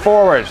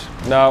forward.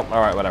 No,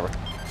 alright, whatever.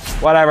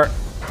 Whatever.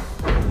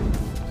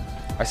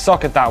 I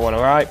suck at that one,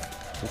 alright?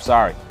 I'm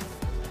sorry.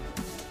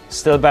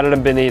 Still better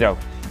than Benito.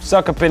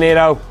 Suck at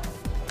Benito.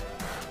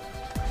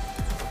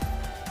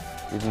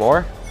 Need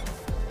more?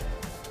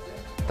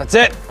 That's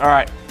it.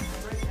 Alright.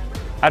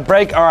 At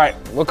break? Alright.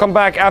 We'll come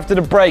back after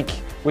the break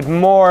with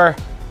more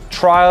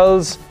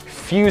Trials,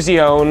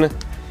 Fusion.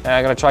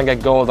 I'm going to try and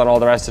get gold on all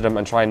the rest of them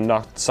and try and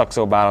not suck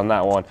so bad on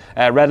that one.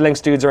 Red Links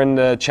dudes are in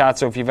the chat,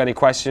 so if you have any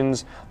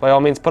questions, by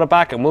all means put it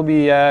back and we'll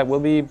be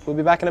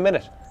back in a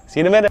minute. See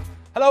you in a minute.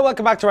 Hello,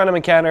 welcome back to Random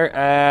Encounter.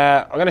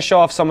 I'm going to show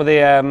off some of the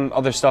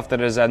other stuff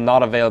that is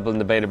not available in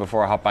the beta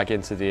before I hop back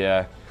into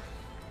the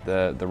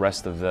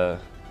rest of the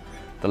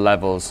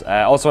levels.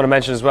 Also want to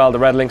mention as well, the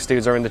Red Links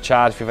dudes are in the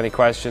chat. If you have any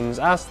questions,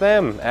 ask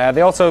them.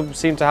 They also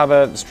seem to have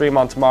a stream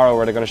on tomorrow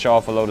where they're going to show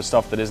off a load of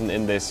stuff that isn't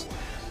in this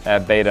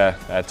beta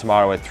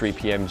tomorrow at 3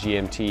 p.m.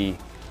 GMT.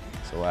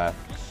 So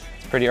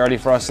it's pretty early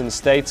for us in the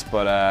States,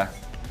 but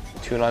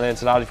tune on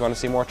into that if you want to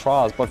see more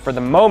trials. But for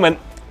the moment,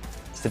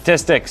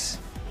 statistics.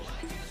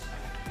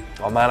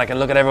 Oh man, I can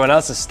look at everyone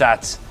else's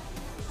stats.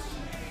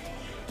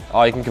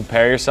 Oh, you can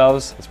compare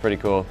yourselves. That's pretty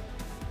cool.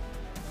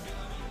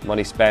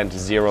 Money spent,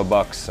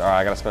 $0. Alright,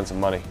 I gotta spend some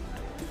money.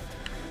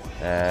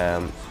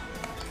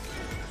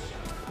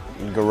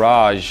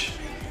 Garage.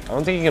 I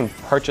don't think you can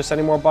purchase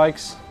any more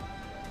bikes.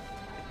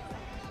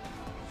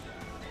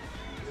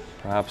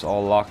 Perhaps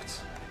all locked.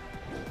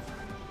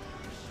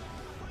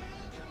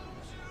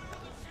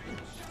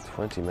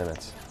 20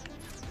 minutes.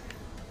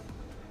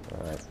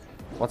 Alright.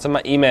 What's in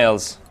my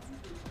emails?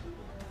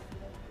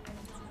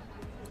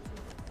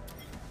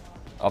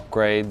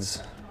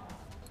 Upgrades.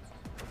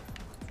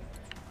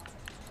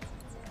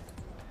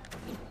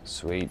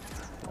 Sweet.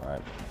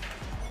 Alright.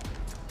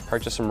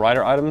 Purchase some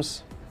rider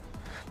items.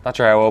 Not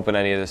sure how open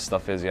any of this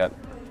stuff is yet.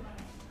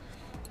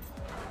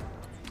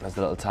 As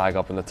the little tag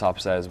up in the top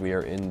says, we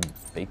are in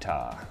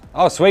beta.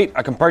 Oh, sweet.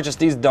 I can purchase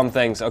these dumb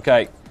things.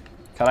 Okay.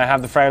 Can I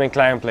have the frowning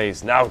clown,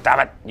 please? No, damn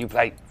it. You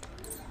play.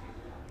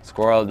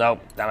 Squirrel, no,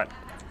 damn it.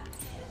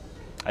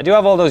 I do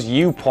have all those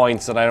U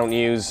points that I don't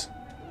use.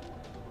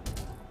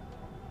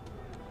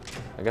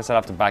 I guess I'd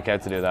have to back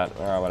out to do that.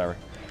 Alright, whatever.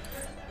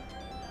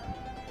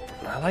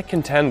 I like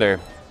Contender.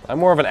 I'm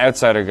more of an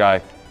outsider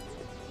guy.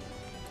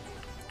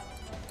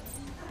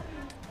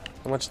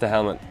 How much the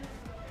helmet?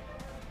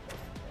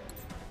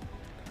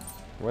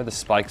 Where are the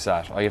spikes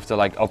at? Oh, you have to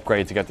like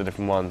upgrade to get the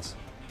different ones.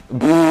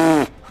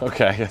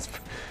 Okay,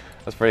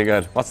 that's pretty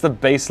good. What's the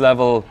base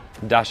level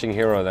dashing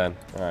hero then?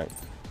 All right.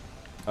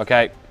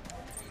 Okay.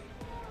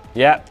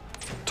 Yeah.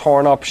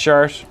 Torn up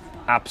shirt.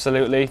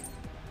 Absolutely.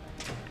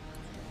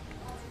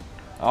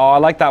 Oh, I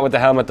like that with the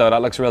helmet though.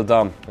 That looks real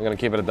dumb. I'm gonna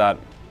keep it at that.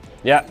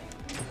 Yeah.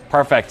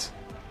 Perfect.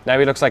 Now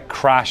he looks like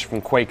Crash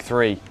from Quake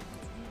 3.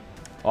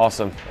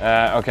 Awesome.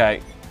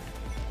 Okay.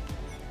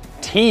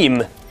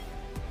 Team.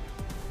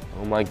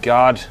 Oh my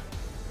god.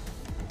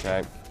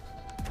 Okay.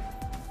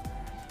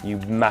 You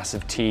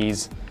massive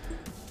tease.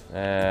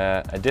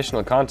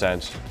 Additional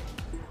content.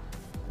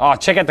 Oh,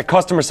 check out the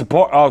customer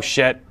support. Oh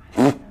shit.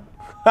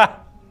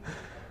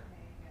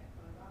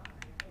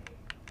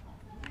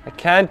 I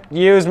can't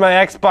use my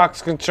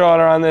Xbox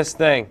controller on this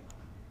thing.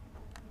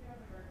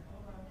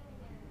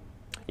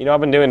 You know,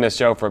 I've been doing this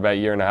show for about a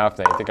year and a half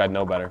now. I think I'd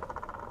know better.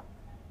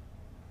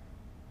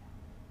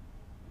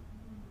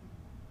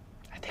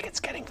 I think it's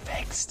getting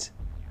fixed.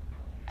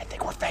 I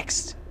think we're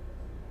fixed.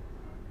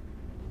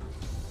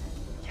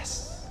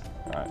 Yes.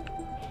 All right.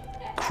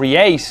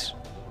 Create.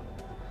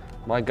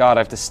 My god,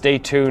 I have to stay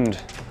tuned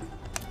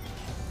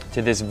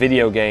to this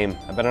video game.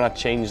 I better not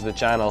change the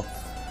channel.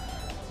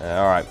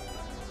 All right.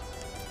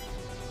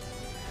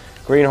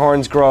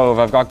 Greenhorns Grove.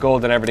 I've got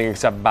gold and everything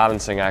except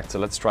balancing act, so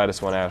let's try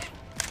this one out.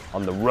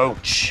 On the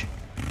roach.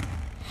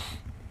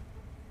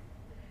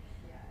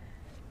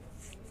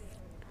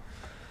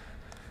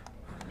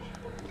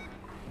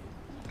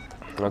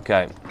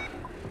 Okay.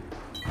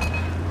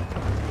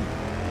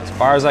 As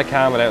far as I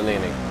can without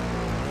leaning.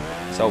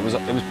 So it was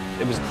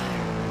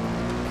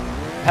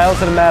pedal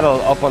to the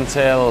metal up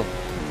until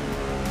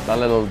that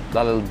little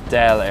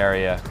dell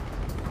area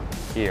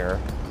here.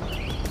 I'm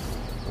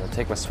gonna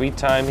take my sweet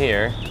time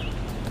here.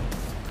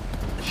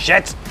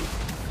 Shit!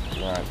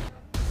 Alright.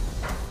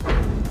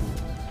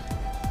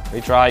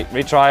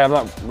 Retry, I'm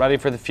not ready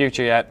for the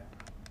future yet.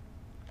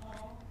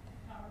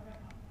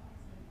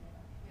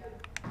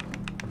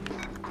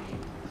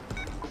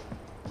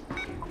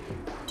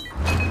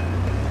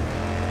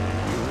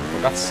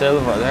 I got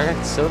silver. Did I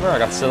get silver? I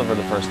got silver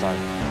the first time.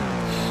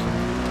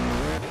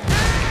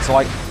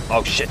 So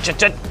oh shit.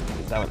 Damn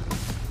it.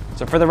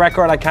 So for the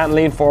record, I can't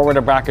lean forward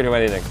or back or do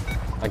anything.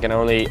 I can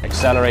only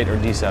accelerate or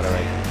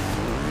decelerate.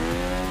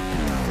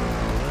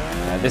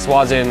 This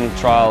was in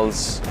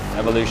Trials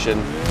Evolution,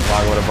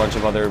 along with a bunch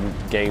of other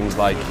games.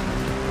 Like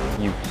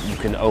you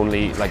can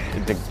only, like,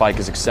 the bike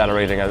is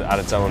accelerating at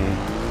its own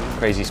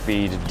crazy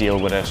speed, deal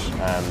with it,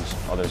 and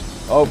others.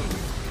 Oh,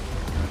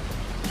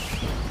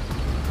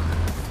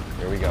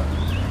 here we go.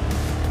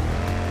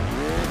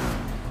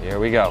 Here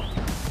we go.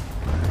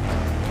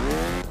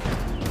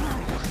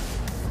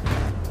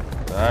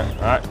 All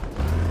right.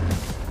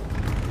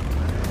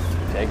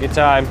 Take your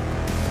time.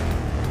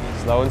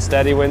 Slow and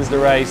steady wins the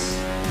race.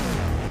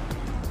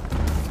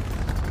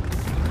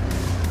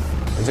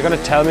 Is it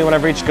gonna tell me when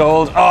I've reached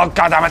gold? Oh,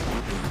 god damn it!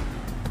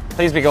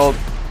 Please be gold.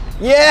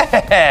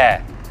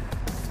 Yeah!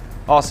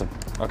 Awesome.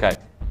 Okay.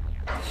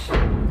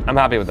 I'm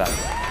happy with that.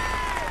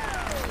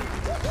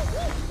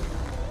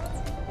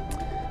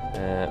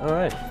 All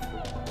right.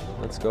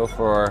 Let's go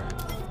for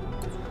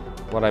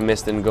what I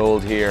missed in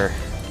gold here.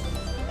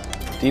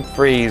 Deep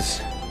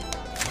freeze.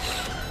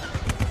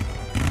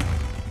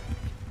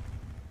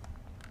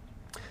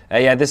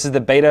 Yeah, this is the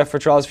beta for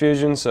Trials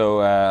Fusion,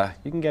 so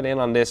you can get in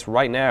on this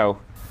right now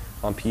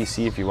on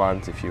PC if you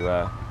want, if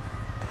you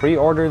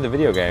pre-order the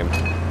video game,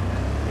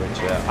 which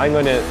I'm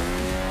going to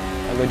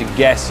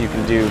guess you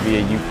can do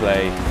via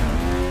Uplay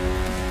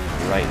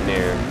right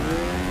near.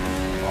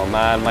 Oh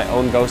man, my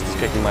own ghost is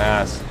kicking my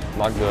ass.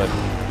 Not good.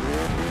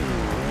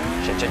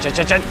 Shit.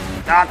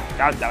 God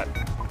damn it.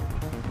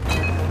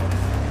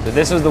 So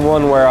this was the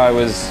one where I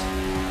was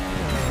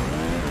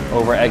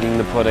over egging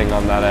the pudding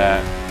on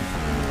that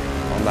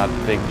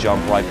big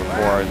jump right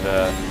before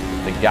the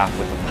gap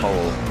with the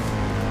pole.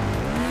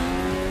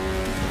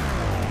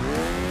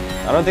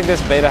 I don't think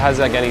this beta has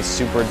like any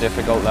super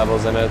difficult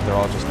levels in it. They're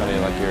all just kind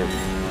of like your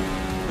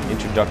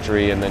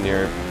introductory and then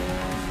your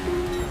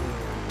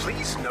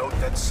Please note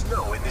that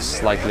snow in this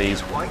slightly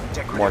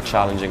more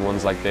challenging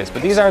ones like this.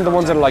 But these aren't the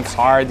ones that are like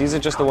hard. These are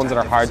just the ones that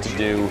are hard to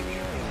do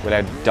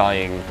without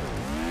dying,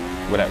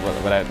 without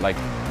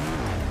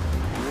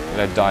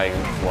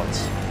dying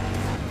once.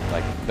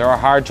 Like there are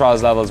hard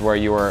Trials levels where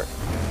you are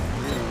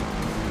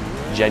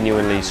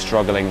genuinely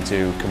struggling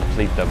to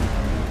complete them.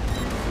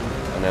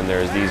 And then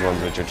there's these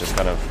ones which are just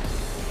kind of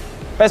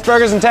best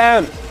burgers in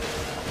town.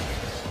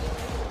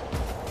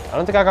 I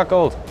don't think I got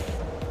gold.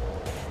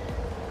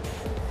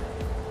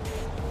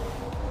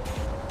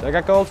 Did I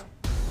get gold?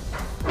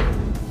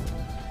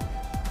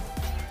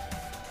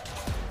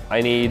 I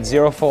need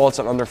 0 faults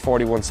in under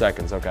 41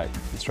 seconds. Okay,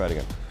 let's try it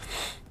again.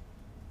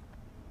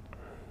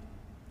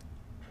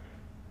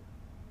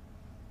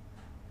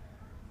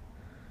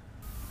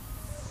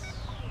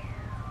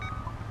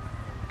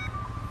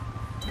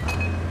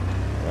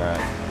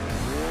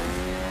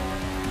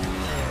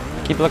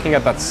 Keep looking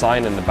at that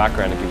sign in the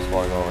background, it keeps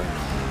falling over.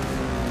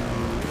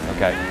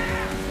 Okay.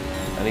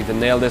 I need to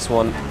nail this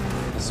one.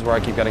 This is where I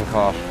keep getting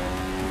caught.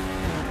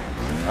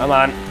 Come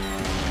on.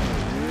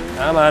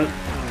 Come on.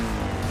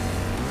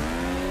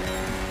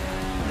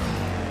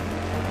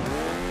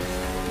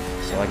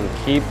 So I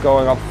can keep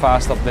going up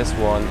fast up this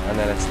one, and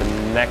then it's the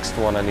next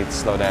one I need to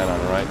slow down on,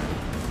 right?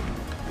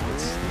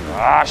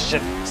 Ah,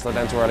 shit! Slow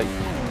down too early.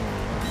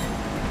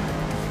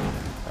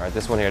 Alright,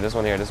 this one here, this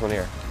one here, this one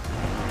here.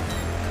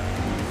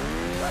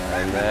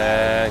 And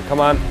then,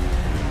 come on.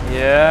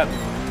 Yeah.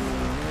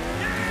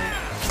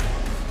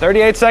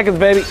 38 seconds,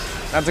 baby.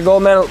 That's a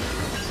gold medal.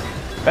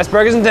 Best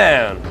burgers in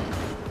town.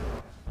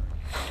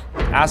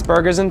 Ass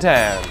burgers in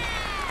town.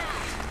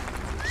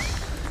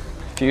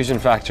 Fusion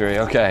Factory,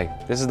 okay.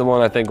 This is the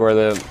one I think where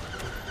the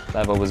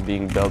level was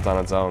being built on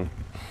its own.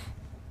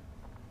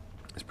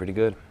 It's pretty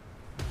good.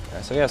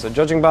 So yeah, so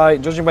judging by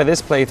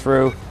this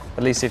playthrough,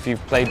 at least if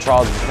you've played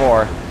Trials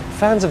before,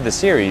 fans of the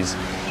series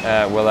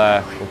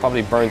will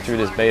probably burn through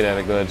this beta in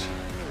a good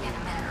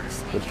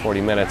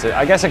 40 minutes.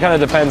 I guess it kind of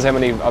depends how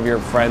many of your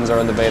friends are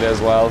in the beta as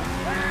well.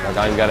 Like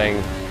I'm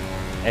getting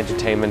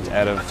entertainment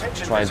out of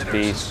trying to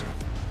beat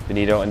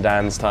Benito and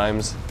Dan's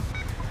times.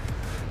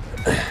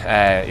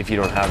 If you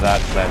don't have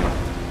that,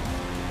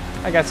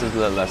 then I guess it's a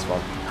little less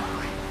fun.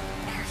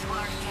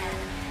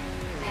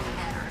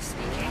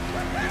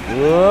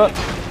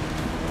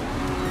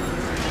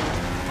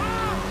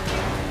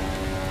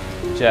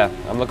 Yeah,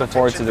 I'm looking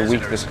forward to the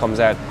week this comes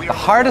out. The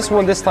hardest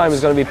one this time is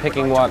going to be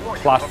picking what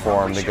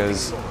platform,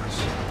 because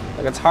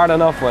like it's hard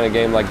enough when a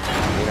game like,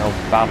 you know,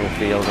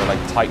 Battlefield or like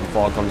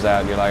Titanfall comes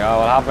out and you're like, oh,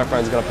 well, half my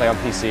friends are going to play on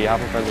PC,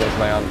 half my friends are going to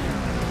play on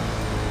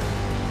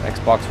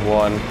Xbox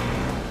One.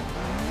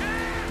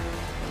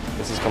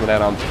 This is coming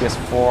out on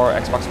PS4,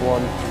 Xbox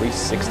One,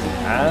 360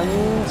 and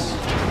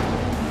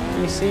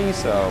PC,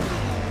 so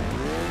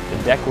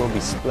the deck will be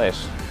split.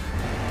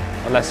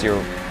 Unless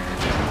you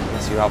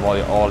have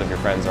all of your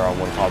friends are on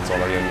one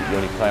console or you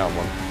only play on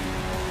one.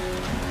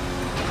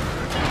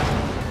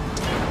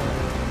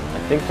 I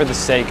think for the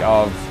sake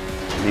of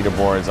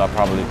leaderboards, I'll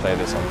probably play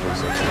this on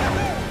 360.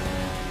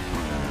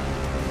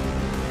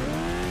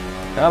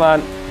 Come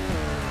on.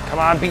 Come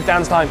on, beat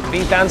Dan's time.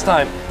 Beat Dan's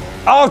time.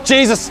 Oh,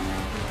 Jesus.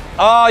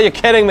 Oh, you're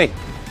kidding me.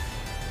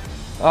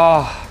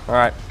 Oh, all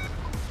right.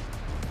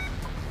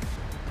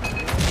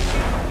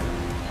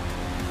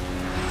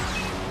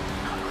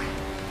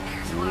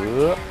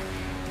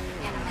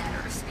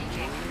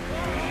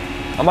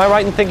 Am I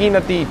right in thinking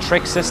that the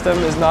trick system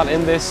is not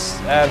in this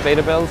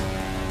beta build?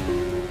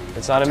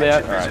 It's not in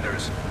yet? All right.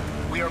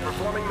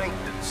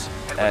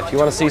 If you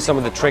want to see some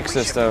of the trick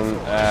system,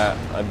 I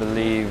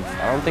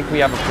don't think we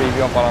have a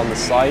preview up on the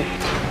site.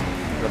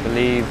 I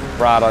believe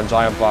Brad on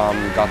Giant Bomb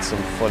got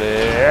some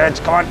footage.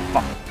 Come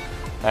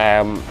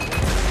on!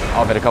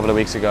 Of it a couple of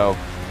weeks ago.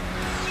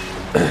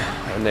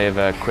 And they have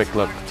a quick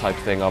look type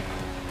thing up.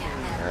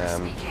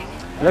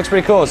 It looks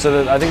pretty cool.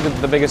 So I think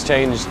the biggest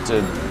change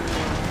to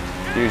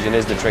Fusion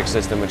is the trick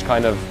system, which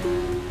kind of,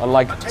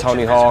 unlike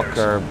Tony Hawk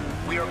or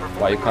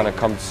what you kind of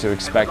come to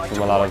expect from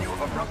a lot of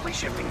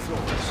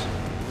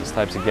these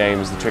types of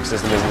games, the trick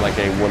system isn't like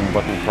a one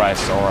button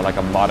press or like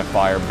a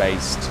modifier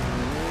based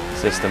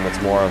system.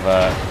 It's more of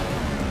a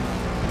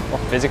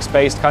physics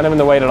based, kind of in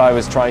the way that I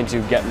was trying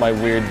to get my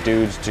weird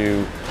dudes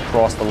to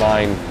cross the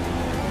line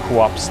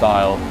co-op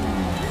style.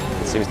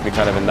 It seems to be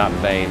kind of in that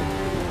vein,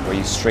 where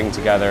you string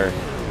together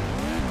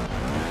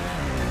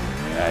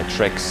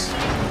tricks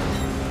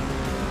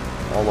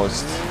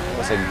almost, I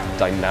don't say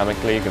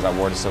dynamically because that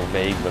word is so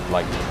vague, but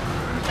like,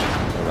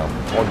 I don't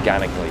know,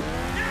 organically.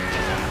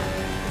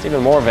 It's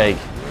even more vague.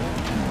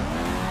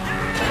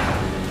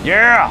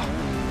 Yeah!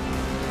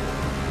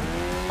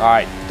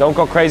 Alright, don't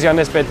go crazy on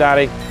this bit,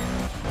 Daddy.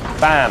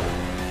 Bam.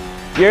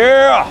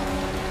 Yeah!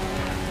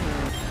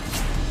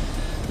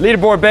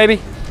 Leaderboard,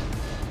 baby.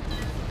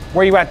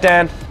 Where you at,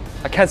 Dan?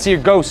 I can't see your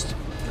ghost.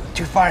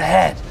 Too far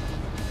ahead.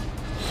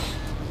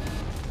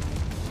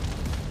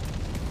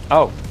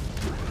 Oh.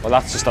 Well,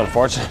 that's just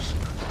unfortunate.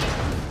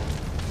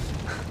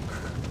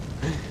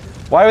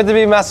 Why would there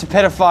be a massive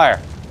pit of fire?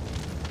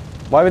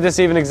 Why would this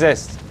even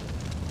exist?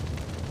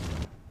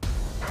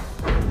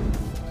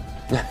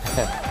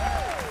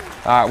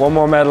 Alright, one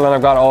more medal and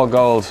I've got all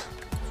gold.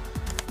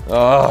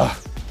 Ugh.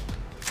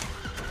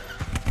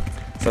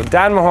 So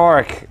Dan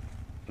Mahoric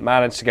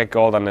managed to get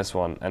gold on this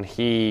one, and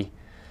he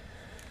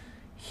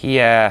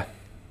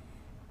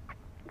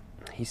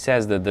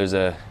says that there's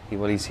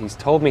he's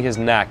told me his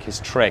knack,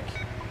 his trick,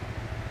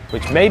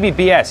 which may be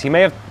BS. He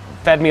may have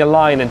fed me a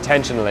line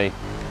intentionally.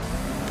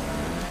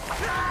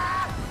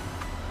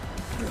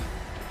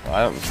 Well,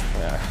 I don't,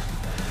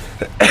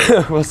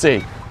 yeah. We'll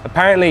see.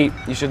 Apparently,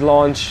 you should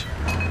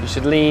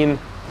lean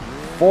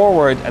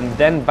forward and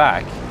then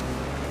back.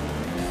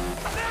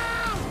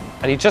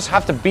 And you just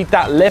have to beat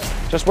that lip,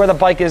 just where the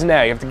bike is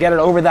now. You have to get it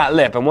over that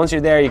lip. And once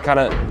you're there, you kind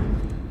of,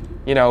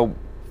 you know,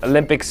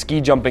 Olympic ski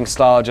jumping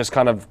style, just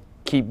kind of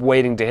keep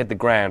waiting to hit the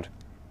ground.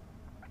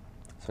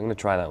 So I'm going to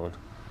try that one.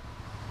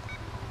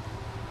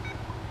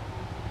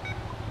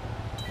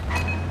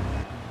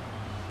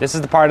 This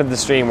is the part of the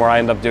stream where I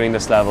end up doing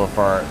this level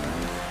for...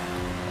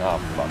 Oh,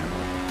 fuck.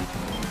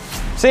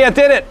 See, I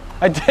did it!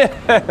 I did.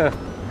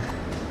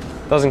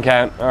 Doesn't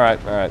count. Alright,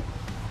 alright.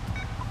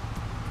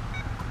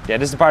 Yeah,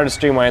 this is the part of the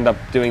stream where I end up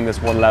doing this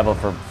one level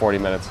for 40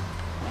 minutes.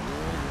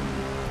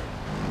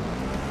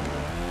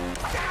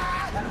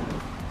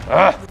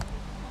 Ah!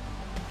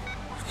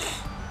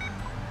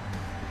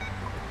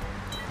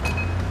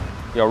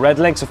 Yo, Red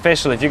Link's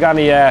official. If you got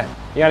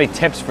any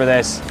tips for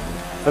this,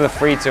 feel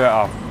free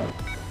to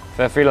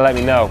feel free to let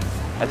me know.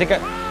 I think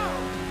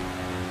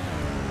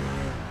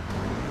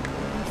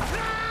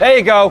there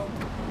you go.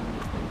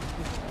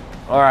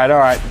 All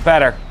right,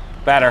 better.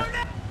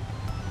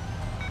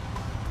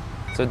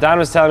 So Dan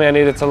was telling me I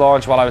needed to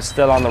launch while I was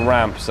still on the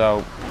ramp.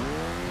 So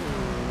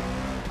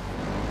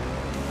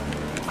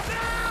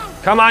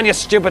come on, you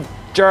stupid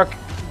jerk.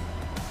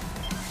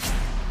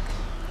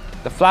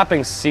 The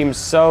flapping seems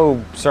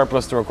so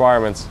surplus to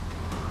requirements.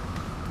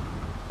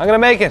 I'm gonna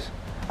make it.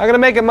 I'm gonna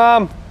make it,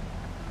 Mom.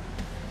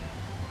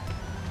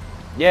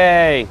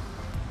 Yay.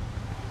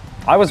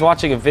 I was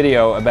watching a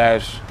video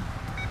about,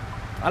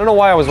 I don't know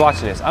why I was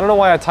watching this. I don't know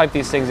why I typed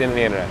these things into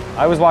the internet.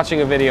 I was watching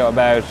a video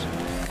about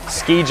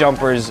ski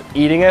jumpers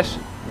eating it.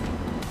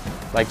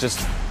 Like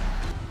just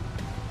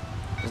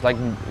like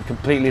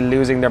completely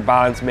losing their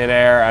balance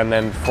midair and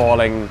then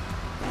falling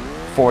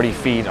 40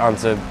 feet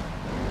onto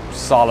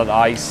solid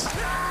ice.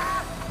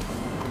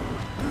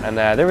 And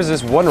there was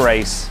this one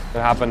race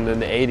that happened in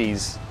the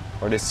 80s,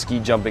 or this ski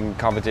jumping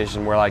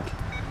competition where like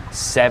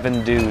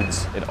 7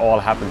 dudes, it all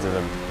happened to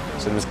them.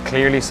 So there was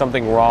clearly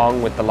something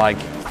wrong with the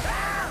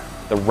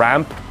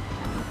ramp.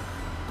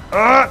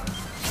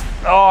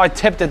 Oh, I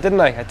tipped it,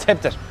 didn't I? I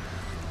tipped it.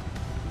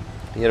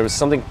 Yeah, there was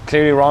something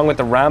clearly wrong with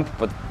the ramp,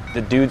 but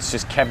the dudes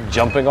just kept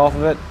jumping off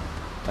of it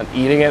and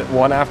eating it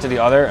one after the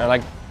other, and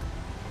like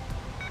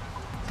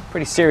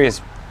pretty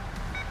serious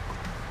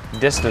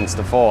distance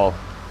to fall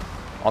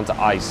onto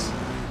ice.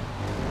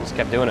 Just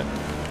kept doing it.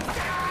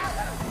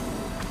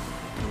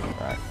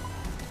 Alright.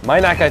 My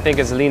knack, I think,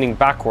 is leaning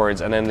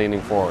backwards and then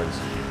leaning forwards.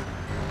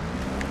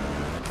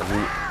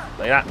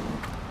 Like that.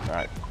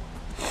 Alright.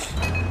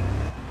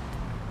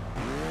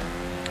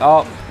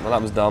 Oh, well,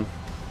 that was dumb.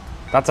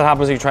 That's what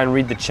happens when you try and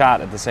read the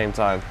chat at the same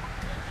time.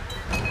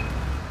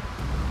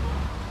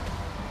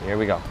 Here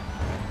we go.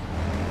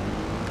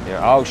 Here.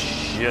 Oh,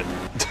 shit.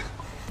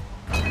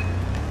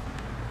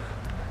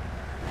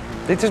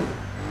 They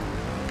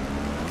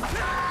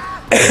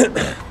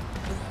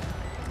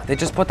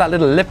just put that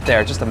little lip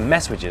there just to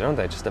mess with you, don't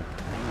they? Just to...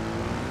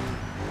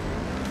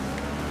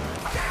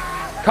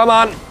 Come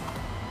on!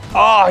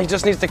 Oh, he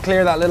just needs to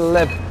clear that little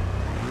lip.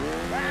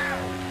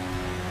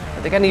 I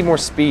think I need more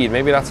speed.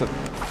 Maybe that's what...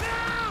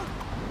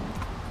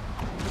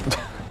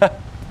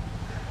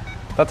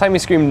 That time he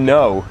screamed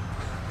no.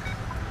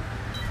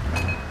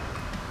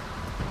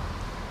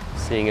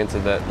 Seeing into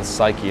the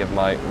psyche of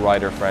my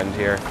rider friend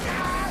here.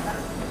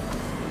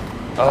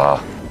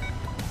 Ugh.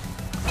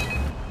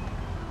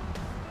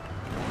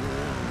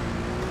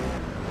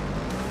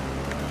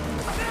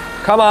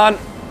 Come on.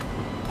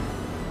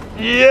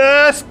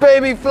 Yes,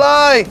 baby,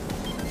 fly.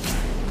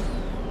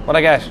 What'd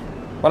I get?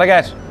 What'd I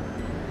get?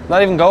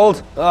 Not even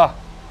gold. Ugh.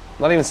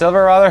 Not even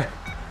silver, rather.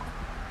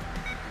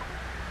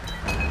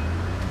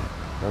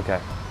 Okay.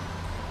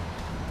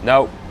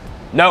 No.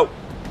 No.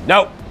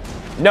 No.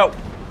 No.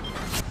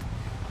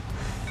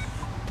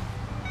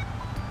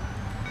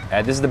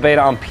 This is the beta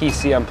on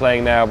PC I'm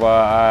playing now, but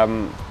I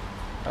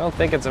don't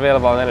think it's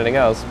available on anything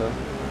else. But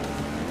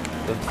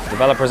the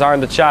developers are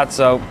in the chat,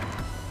 so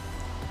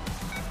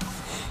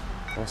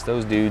what's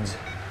those dudes?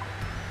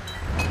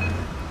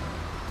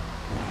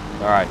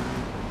 All right,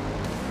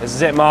 this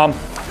is it, Mom.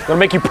 Gonna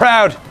make you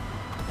proud.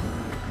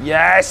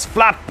 Yes,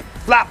 flap,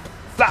 flap,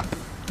 flap.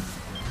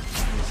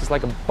 This is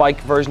like a bike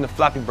version of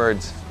Flappy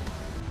Birds.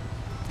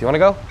 Do you want to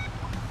go?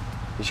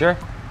 You sure?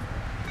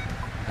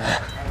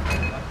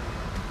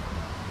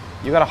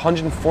 You got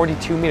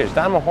 142 meters.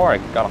 Dan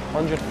Mahoric got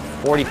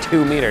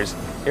 142 meters.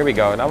 Here we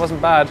go. That wasn't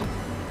bad.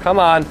 Come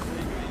on.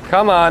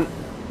 Come on.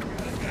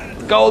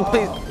 Gold,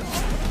 please.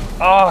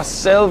 Oh,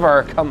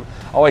 silver. Come.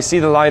 Oh, I see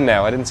the line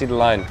now. I didn't see the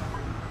line.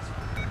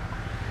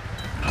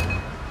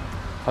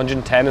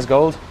 110 is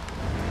gold.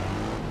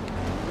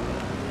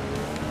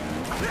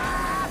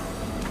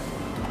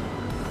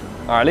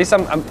 All right, at least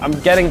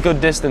I'm getting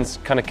good distance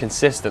kind of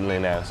consistently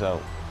now,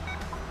 so.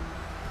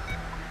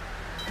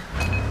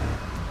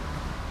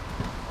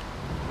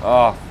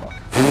 Oh, fuck.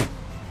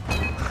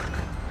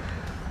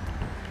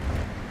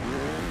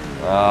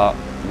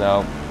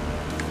 No.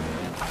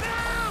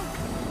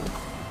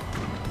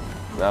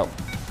 No.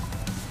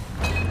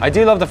 I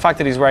do love the fact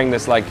that he's wearing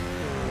this, like,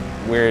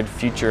 weird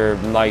future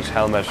night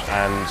helmet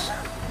and,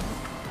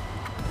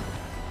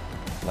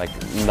 like,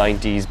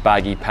 90s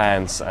baggy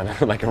pants and,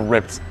 like, a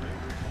ripped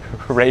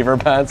raver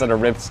pants and a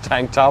ripped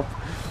tank top.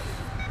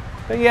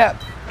 But yeah.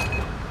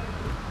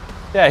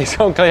 Yeah, he's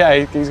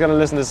gonna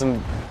listen to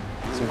some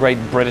great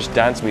British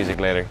dance music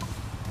later.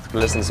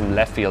 Listen to some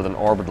Left Field and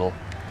Orbital.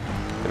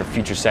 Get a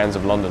future sounds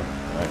of London.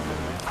 Right.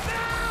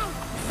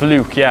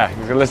 Fluke, yeah.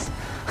 He's gonna listen.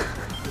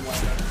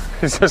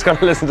 He's just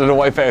gonna listen to the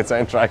Wipeout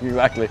soundtrack,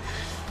 exactly.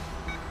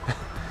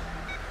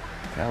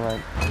 Come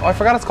on. Oh, I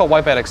forgot it's called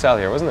Wipeout XL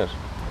here, wasn't it?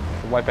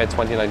 Wipeout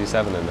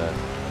 2097 in the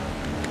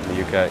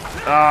UK.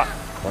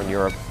 Or in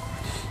Europe.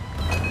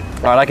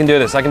 Alright, I can do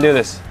this, I can do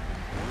this.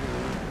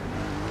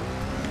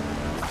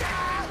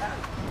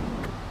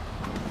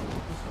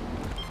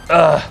 You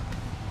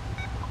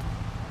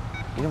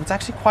know, it's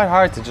actually quite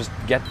hard to just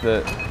get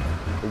the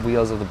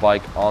wheels of the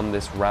bike on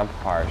this ramp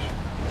part.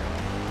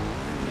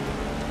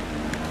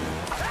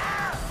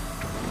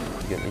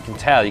 You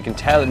can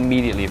tell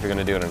immediately if you're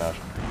going to do it or not.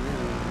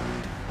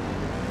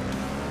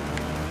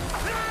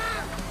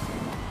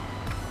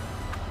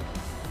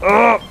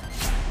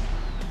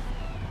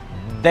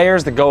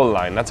 There's the goal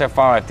line. That's how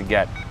far I have to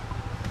get.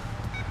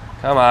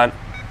 Come on.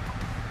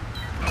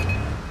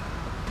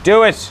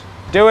 Do it.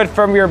 Do it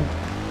for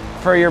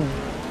your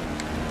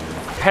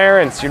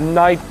parents, your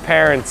knight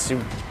parents who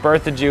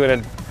birthed you in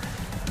a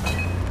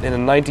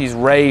 90s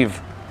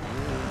rave.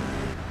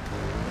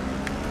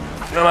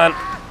 Come on.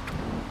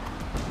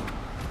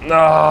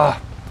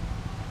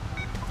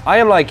 I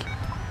am like,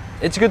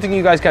 it's a good thing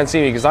you guys can't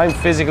see me because I'm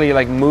physically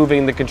like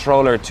moving the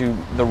controller to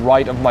the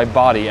right of my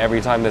body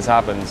every time this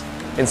happens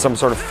in some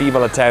sort of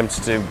feeble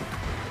attempt to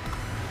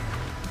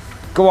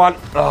go on.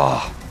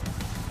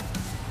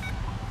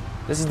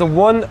 This is the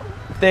one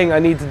thing I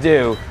need to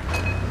do.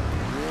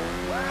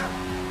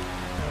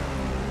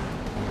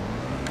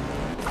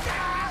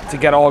 To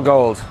get all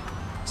gold.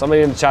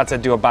 Somebody in the chat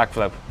said do a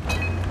backflip.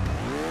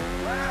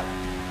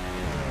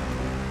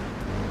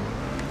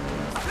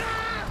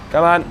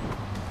 Come on.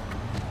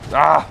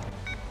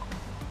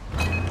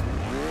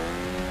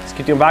 Let's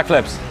keep doing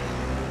backflips.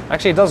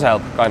 Actually, it does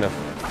help, kind of.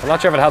 I'm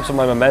not sure if it helps with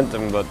my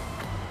momentum, but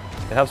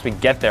it helps me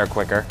get there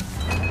quicker.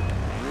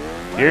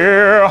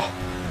 Yeah!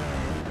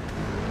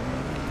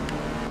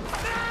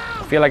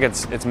 I feel like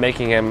it's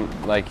making him,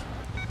 like,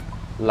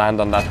 land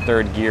on that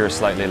third gear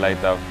slightly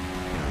late, though.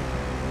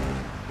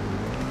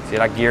 See,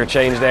 that gear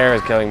change there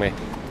is killing me.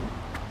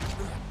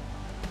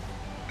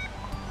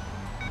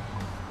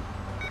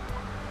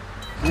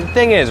 The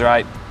thing is,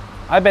 right,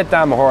 I bet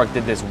Dan Mahorek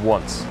did this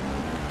once.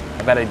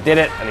 I bet I did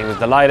it, and he was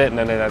delighted, and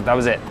then that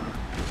was it.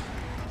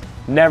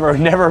 Never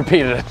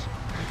repeated it.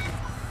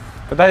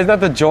 But that is not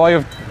the joy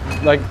of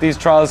like these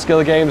trial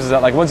skill games, is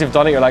that like once you've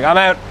done it, you're like, I'm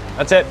out,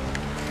 that's it.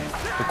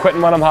 I'm quitting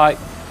when I'm high.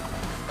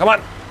 Come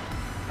on.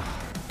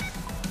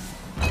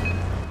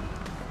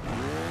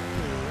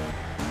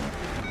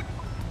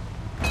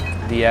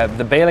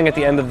 The bailing at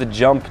the end of the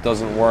jump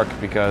doesn't work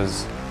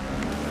because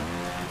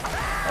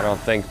I don't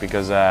think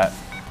because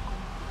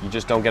you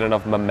just don't get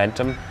enough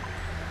momentum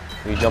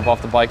when you jump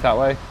off the bike that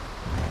way.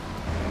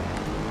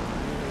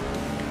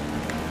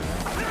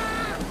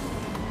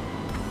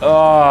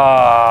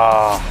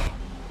 Oh.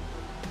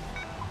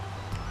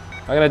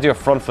 I'm gonna do a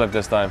front flip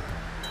this time.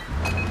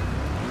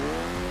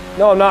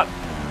 No, I'm not.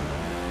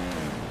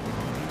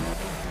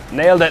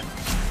 Nailed it.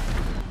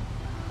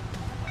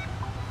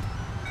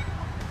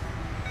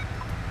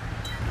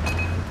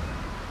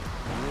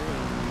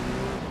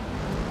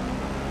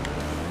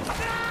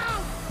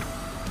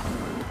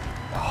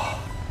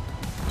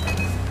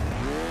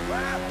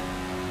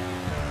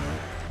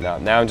 No,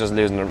 now I'm just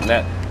losing.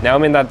 Now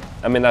I'm in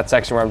that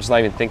section where I'm just not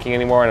even thinking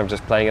anymore, and I'm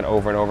just playing it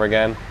over and over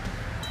again.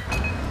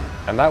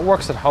 And that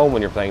works at home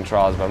when you're playing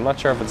Trials, but I'm not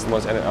sure if it's the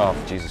most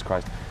Jesus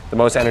Christ, the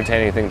most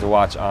entertaining thing to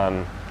watch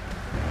on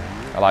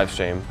a live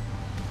stream.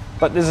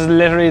 But this is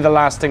literally the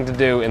last thing to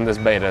do in this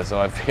beta,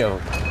 so I feel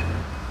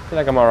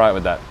like I'm all right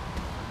with that.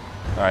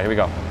 All right, here we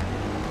go.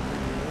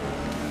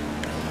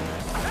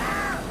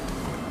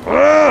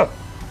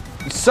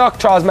 You suck,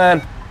 Trials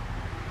man.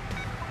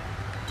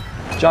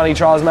 Johnny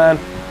Trials man.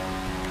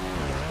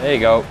 There you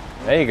go.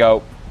 There you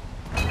go.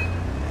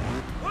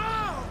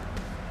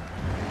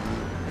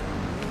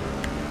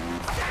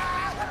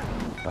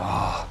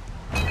 Oh.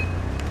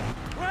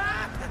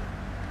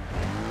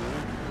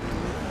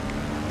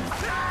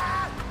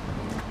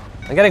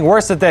 I'm getting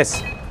worse at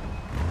this.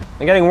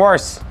 I'm getting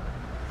worse.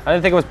 I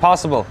didn't think it was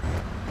possible.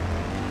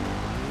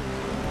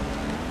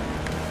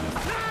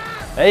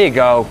 There you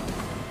go.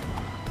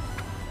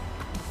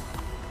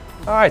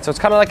 Alright, so it's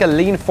kind of like a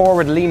lean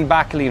forward, lean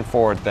back, lean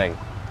forward thing.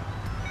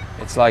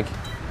 It's like,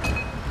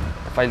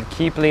 if I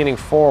keep leaning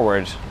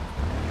forward,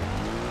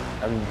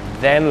 and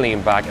then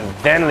lean back, and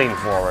then lean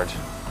forward,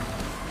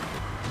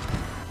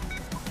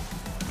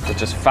 it's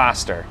just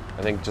faster.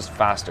 I think just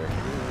faster.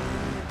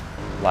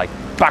 Like,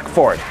 back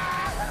forward.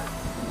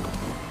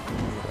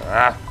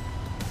 Ah.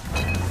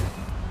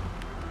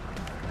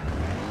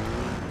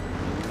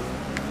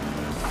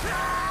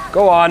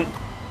 Go on.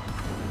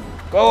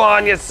 Go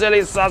on, you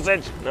silly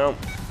sausage. No.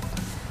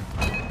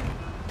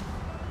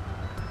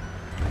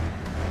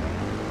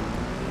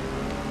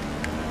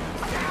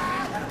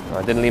 Oh,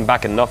 I didn't lean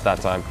back enough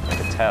that time. I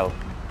could tell.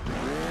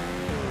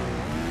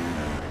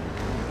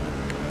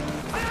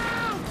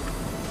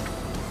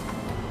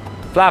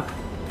 Flap.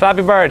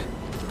 Flappy bird.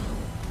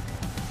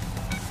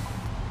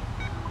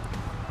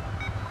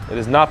 It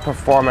is not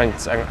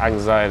performance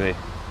anxiety.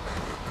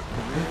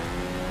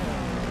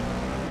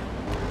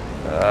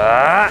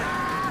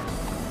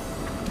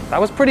 That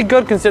was pretty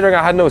good considering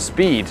I had no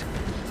speed.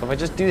 So if I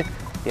just do,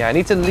 yeah, I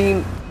need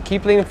to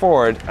keep leaning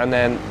forward and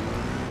then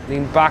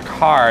lean back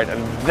hard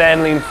and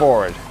then lean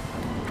forward.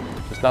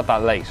 It's not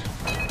that late.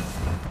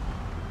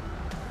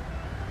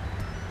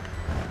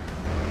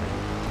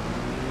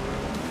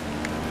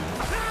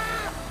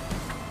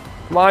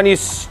 Come on, you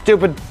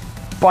stupid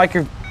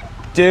biker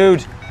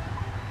dude.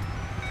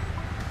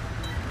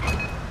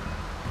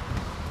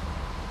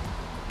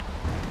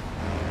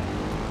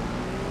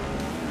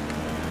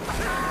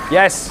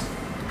 Yes.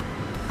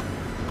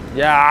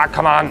 Yeah,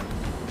 come on.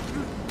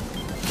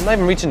 I'm not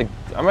even reaching the,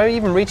 am I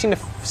even reaching the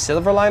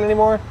silver line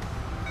anymore?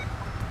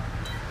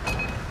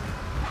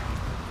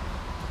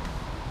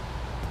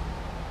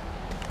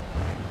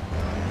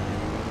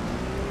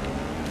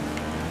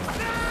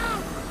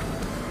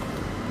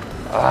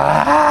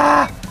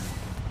 Ah!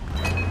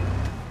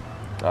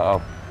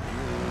 Uh-oh.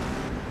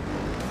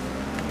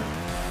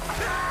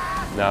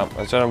 No,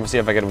 I was trying to see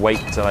if I could wait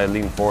until I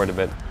lean forward a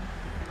bit.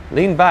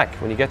 Lean back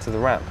when you get to the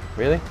ramp.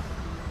 Really?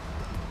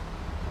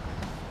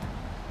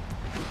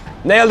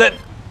 Nailed it!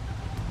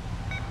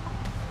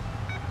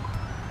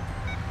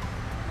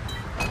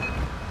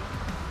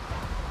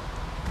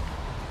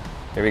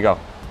 Here we go.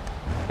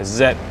 This is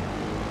it.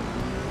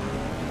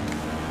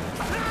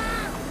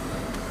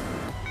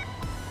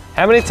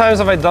 How many times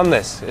have I done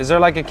this? Is there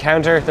like a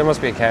counter? There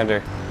must be a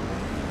counter.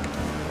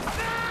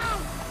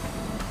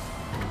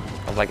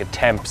 Of like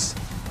attempts.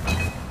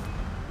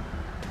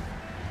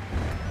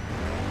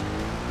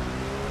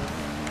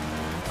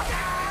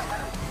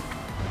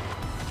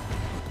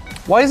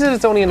 Why is it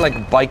it's only in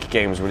like bike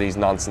games where these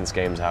nonsense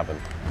games happen?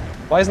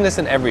 Why isn't this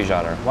in every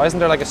genre? Why isn't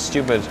there like a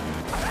stupid,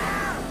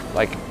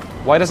 like,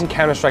 why doesn't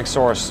Counter-Strike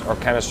Source or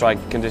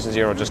Counter-Strike Condition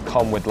Zero just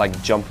come with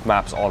like jump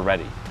maps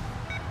already?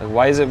 Like,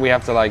 why is it we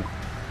have to like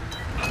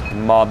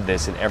mod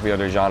this in every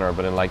other genre,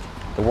 but in like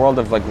the world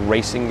of like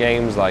racing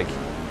games, like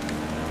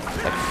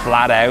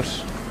Flat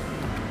Out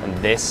and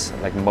this,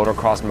 like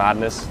Motocross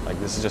Madness, like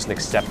this is just an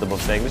acceptable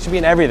thing. This should be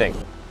in everything.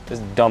 This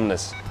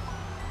dumbness.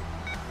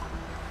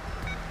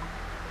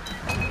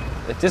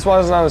 If this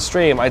wasn't on a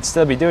stream, I'd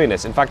still be doing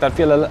this. In fact, I'd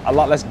feel a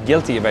lot less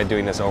guilty about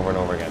doing this over and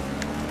over again.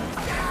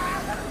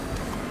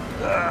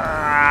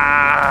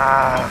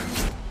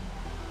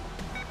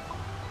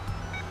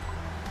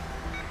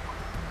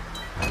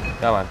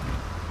 Come on.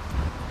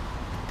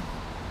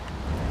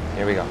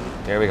 Here we go.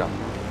 Here we go.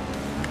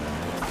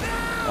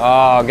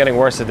 Oh, I'm getting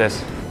worse at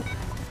this.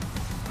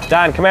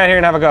 Dan, come out here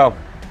and have a go.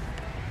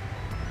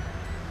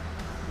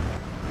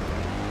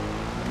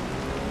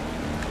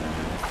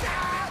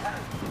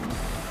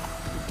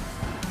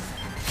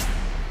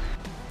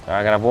 All right,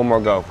 I'm gonna have one more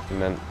go,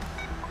 and then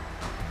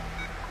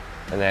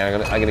I'm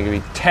gonna give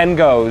you 10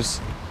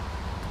 goes,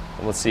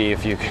 and we'll see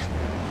if you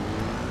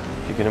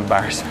can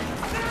embarrass me.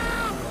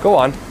 Go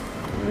on.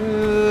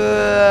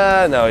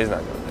 No, he's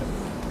not gonna do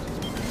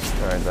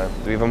it. All right, then.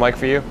 Do we have a mic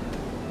for you?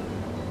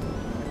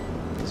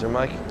 Is there a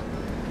mic?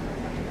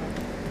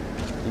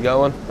 You got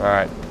one? All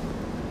right.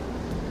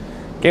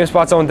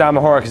 GameSpot's own Dan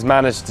Mahorek has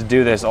managed to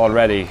do this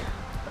already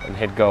and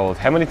hit gold.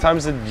 How many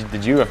times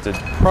did you have to?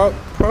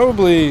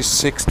 Probably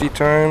 60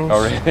 times.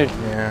 Oh, really?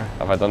 Yeah.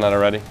 Have I done that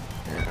already?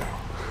 Yeah.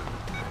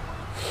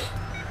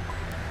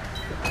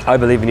 I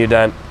believe in you,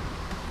 Dan.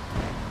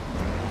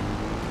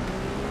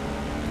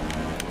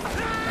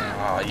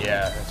 Oh,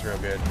 yeah, that's real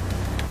good.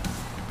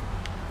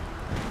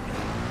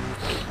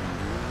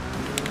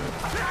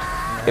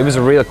 It was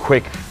a real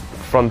quick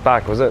front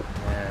back, was it?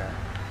 Yeah.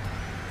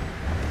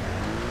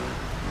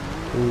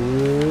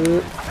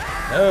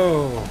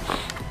 No.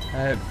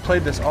 I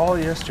played this all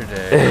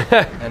yesterday,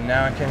 and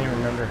now I can't even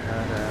remember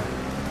how to...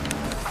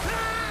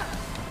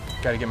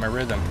 Gotta get my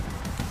rhythm.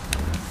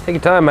 Take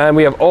your time, man.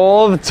 We have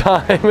all the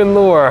time in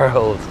the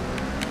world.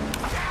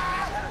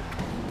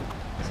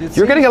 See,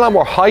 You're getting a lot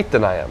more height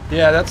than I am.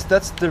 Yeah, that's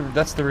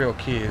the real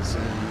key, is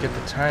you get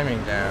the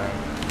timing down,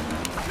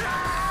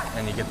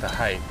 and you get the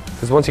height.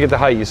 Because once you get the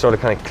height, you sort of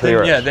kind of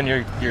clear it. Yeah, then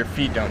your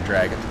feet don't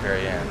drag at the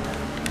very end.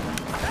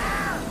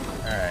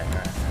 All right.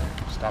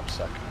 Stop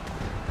sucking.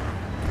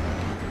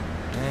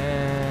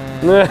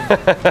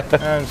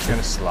 I'm just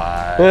gonna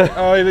slide.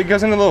 Oh, he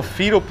goes in a little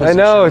fetal position.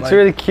 I know, it's like,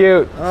 really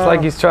cute. It's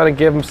like he's trying to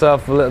give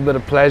himself a little bit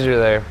of pleasure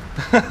there.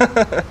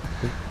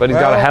 But he's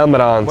got a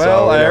helmet on.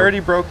 Well, so, I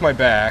already broke my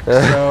back,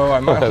 so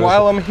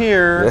while I'm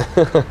here.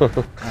 Come on.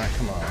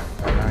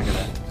 I'm not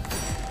gonna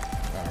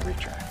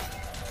retry.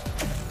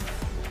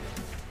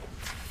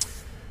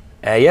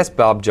 Yes,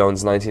 Bob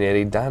Jones,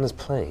 1980. Dan is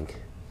playing.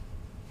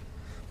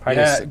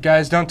 Yeah,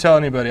 guys, don't tell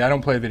anybody. I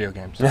don't play video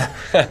games.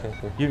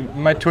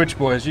 My Twitch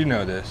boys, you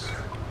know this.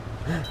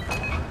 Here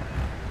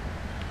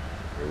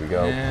we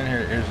go.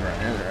 And here's the run.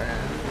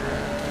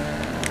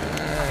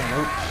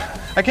 Nope.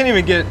 I can't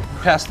even get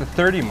past the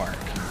 30 mark.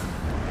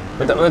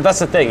 But that's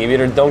the thing. You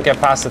either don't get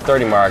past the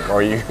 30 mark,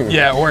 or you.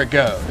 Yeah, or it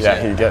goes.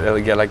 Yeah, you'll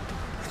get like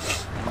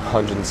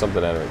 100 and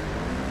something out of it.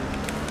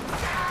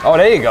 Oh,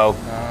 there you go.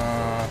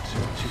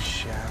 Too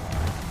shallow.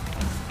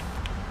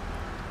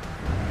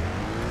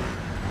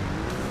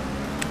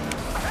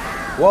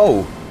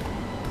 Whoa.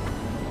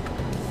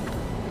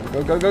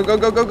 Go, go, go, go,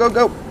 go, go, go,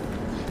 go.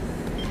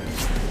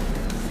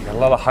 A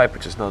lot of hype,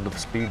 but just not enough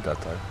speed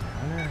that time.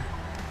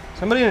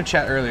 Somebody in the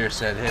chat earlier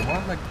said, hey,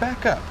 well, like,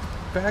 back up.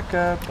 Back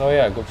up. Oh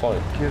yeah, good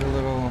point. Get a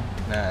little...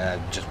 Nah,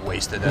 just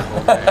wasted that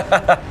whole thing.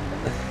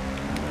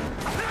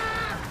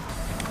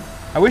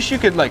 I wish you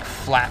could, like,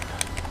 flap.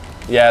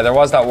 Yeah, there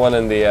was that one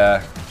in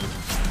the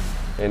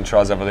in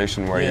Trials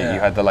Evolution where you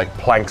had the like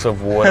planks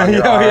of wood on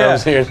your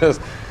arms. You're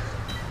just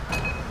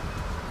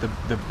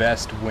the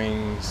best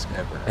wings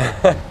ever.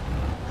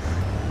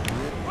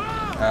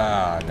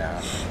 Oh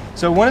no.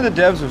 So one of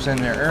the devs was in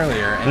there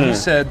earlier, and he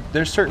said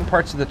there's certain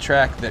parts of the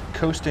track that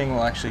coasting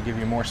will actually give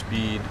you more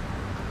speed.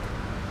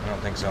 I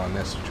don't think so on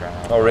this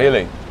trial. Oh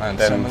really? On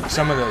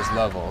some of those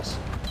levels,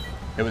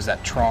 it was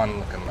that Tron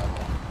looking level.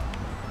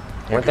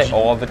 Weren't they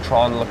all the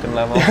Tron looking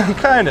level?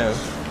 Kind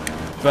of.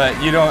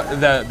 But you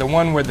don't, the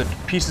one where the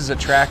pieces of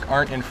track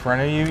aren't in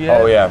front of you yet.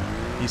 Oh yeah.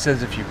 He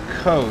says if you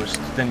coast,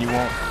 then you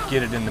won't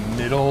get it in the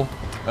middle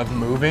of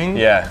moving.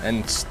 Yeah.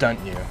 And stunt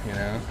you, you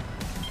know?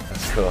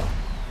 That's cool.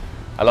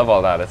 I love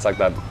all that. It's like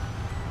that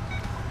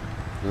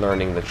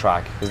learning the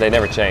track, because they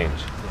never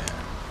change.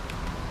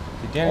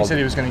 Yeah. Danny said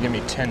he was going to give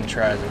me 10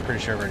 tries. I'm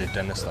pretty sure I've already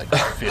done this like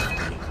 50.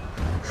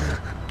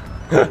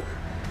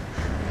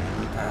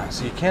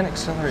 So you can't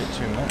accelerate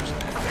too much there.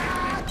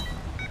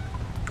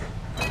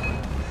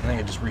 I think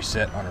it just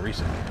reset on a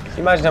reset. Can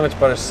you imagine how much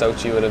better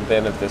Sochi would have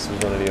been if this was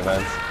one of the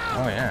events?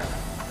 Oh yeah.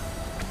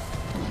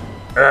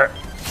 Alright,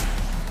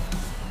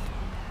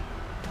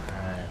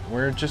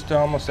 we're just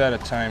almost out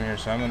of time here,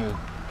 so I'm gonna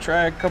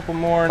try a couple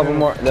more.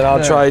 Then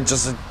I'll try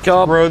just a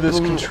couple. Throw this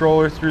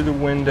controller through the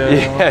window.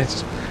 Yeah,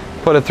 just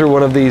put it through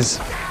one of these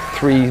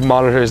 3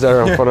 monitors that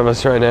are in front of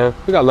us right now.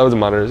 We got loads of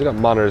monitors. We got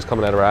monitors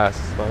coming out of our ass.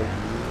 It's fine.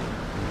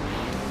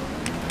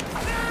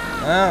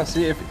 Oh,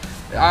 see,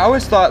 I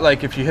always thought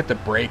like if you hit the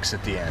brakes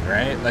at the end,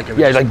 right? Like it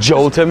would like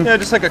jolt him. Yeah,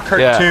 just like a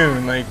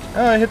cartoon. Like,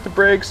 oh, I hit the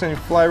brakes and you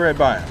fly right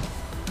by him.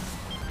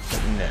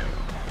 But no.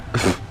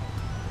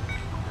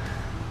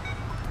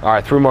 All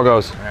right, 3 more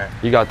goes. All right.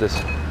 You got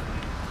this.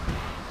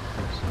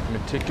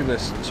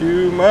 Meticulous.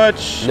 Too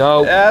much.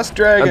 No. Ass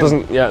dragon. That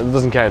doesn't. Yeah, it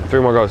doesn't count. 3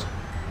 more goes.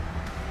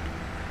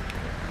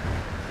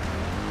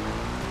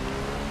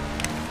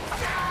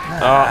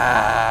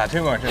 Ah,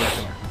 2 more.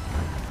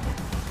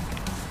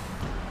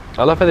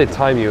 I love how they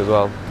time you as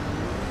well.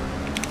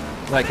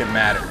 Like it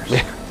matters.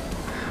 Yeah.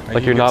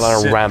 Like you're not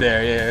on a ramp.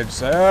 There, yeah.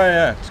 It's like, oh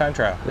yeah, time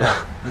trial.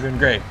 Yeah, you're doing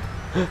great.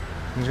 I'm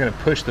just gonna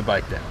push the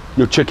bike down.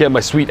 Yo, check out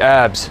my sweet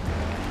abs.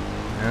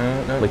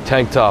 No. My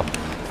tank top. Nah,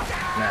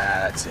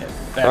 that's it.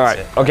 That's All right.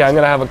 it. Okay, I'm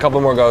gonna have a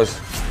couple more goes,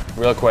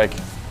 real quick.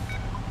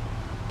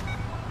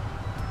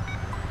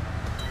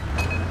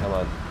 Come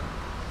on.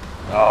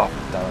 Oh,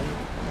 damn it.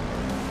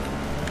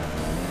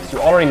 You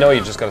already know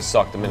you just gotta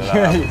suck the minute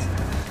that happens.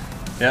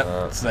 Yep.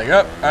 It's like,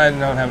 oh, I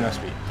don't have enough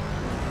speed.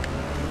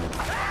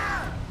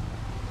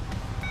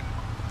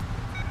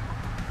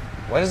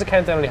 Why does the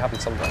countdown only happen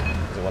sometimes?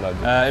 Is it when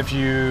I If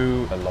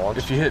you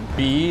launch? hit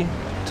B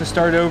to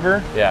start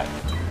over. Yeah.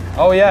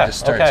 Oh yeah. It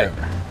just starts okay.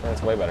 over.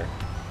 That's way better.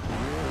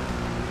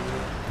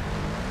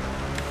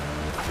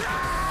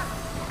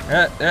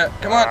 Yeah.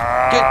 Come on.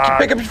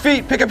 Pick up your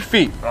feet. Pick up your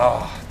feet.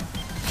 Oh.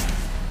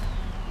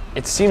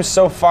 It seems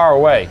so far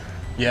away.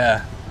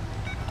 Yeah.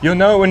 You'll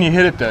know when you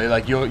hit it though.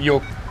 Like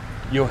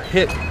you'll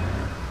hit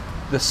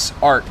this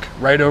arc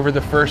right over the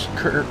first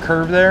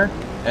curve there,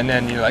 and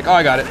then you're like, oh,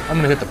 I got it. I'm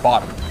gonna hit the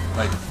bottom.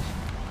 Like.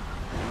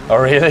 Oh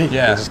really?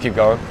 Yeah. You just keep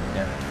going.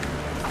 Yeah.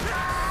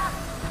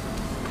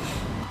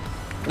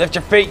 Lift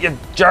your feet, you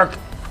jerk.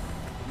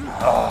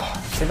 Oh, I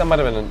think that might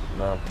have been.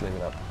 No, maybe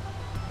not.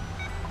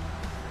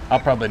 I'll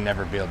probably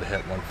never be able to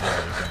hit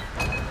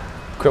 140 again.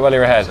 Quit while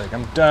you're ahead. It's like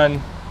I'm done.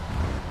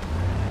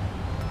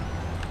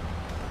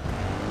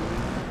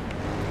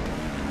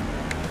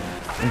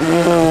 I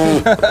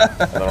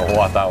don't know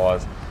what that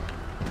was.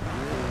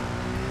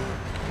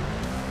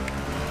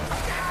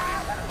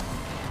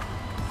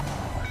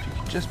 Oh, if you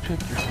could just pick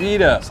your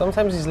feet up.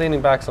 Sometimes he's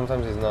leaning back,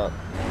 sometimes he's not.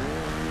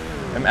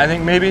 I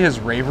think maybe his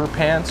raver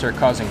pants are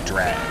causing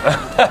drag.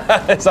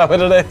 Is that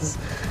what it is?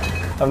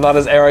 I'm not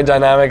as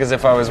aerodynamic as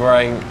if I was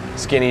wearing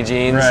skinny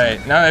jeans.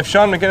 Right. Now, if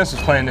Sean McGinnis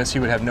was playing this, he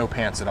would have no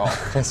pants at all.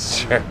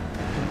 That's true.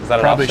 Is that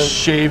Probably an option?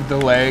 shave the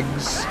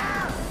legs.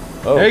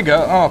 Oh. There you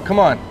go. Oh, come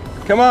on.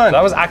 Come on.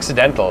 That was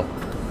accidental,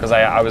 because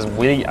I was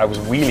wheeling. I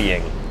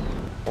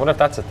wonder if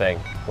that's a thing.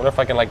 I wonder if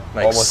I can like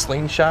almost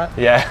slingshot?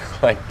 Yeah,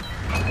 like,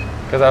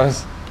 because I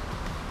was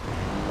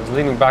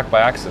leaning back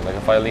by accident. Like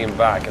if I lean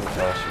back and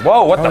flush.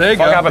 Whoa! What the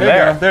fuck happened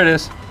there? There it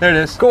is. There it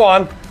is. Go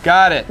on.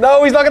 Got it.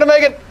 No, he's not gonna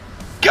make it.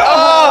 Go!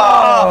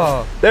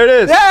 Oh! There it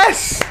is.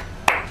 Yes!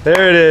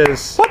 There it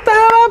is. What the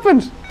hell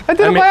happened? I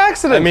did it by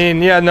accident. I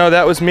mean, yeah, no,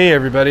 that was me,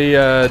 everybody.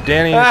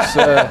 Danny's.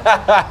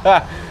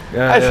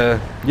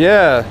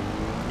 Yeah.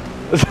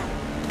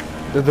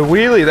 The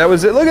wheelie, that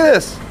was it. Look at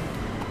this.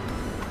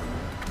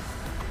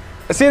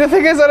 See, the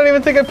thing is, I don't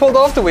even think I pulled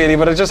off the wheelie,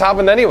 but it just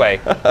happened anyway.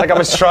 Like I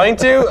was trying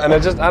to, and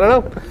it just, I don't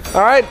know.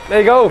 All right,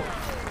 there you go.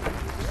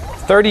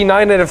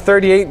 39 out of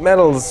 38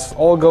 medals,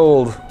 all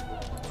gold.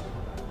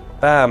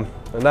 Bam.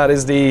 And that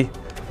is the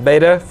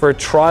beta for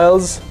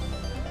Trials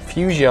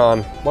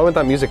Fusion. Why won't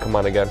that music come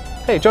on again?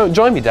 Hey,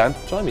 join me, Dan.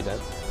 Join me, Dan.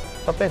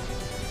 Hop in.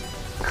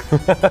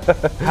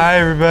 Hi,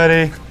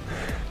 everybody.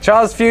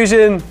 Trials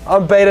Fusion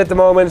on beta at the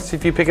moment.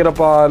 If you pick it up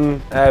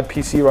on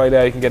PC right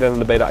now, you can get in on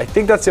the beta. I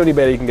think that's the only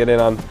beta you can get in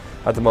on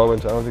at the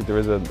moment. I don't think there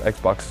is an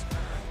Xbox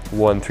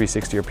One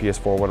 360 or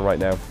PS4 one right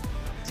now.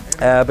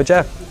 But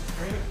yeah,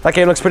 that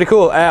game looks pretty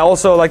cool.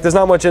 Also, like, there's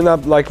not much in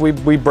that. Like, we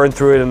burned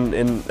through it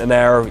in an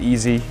hour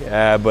easy.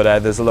 But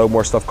there's a lot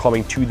more stuff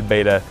coming to the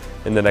beta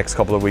in the next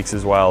couple of weeks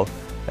as well.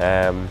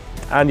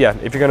 And yeah,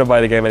 if you're going to buy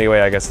the game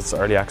anyway, I guess it's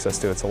early access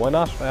to it, so why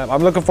not?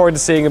 I'm looking forward to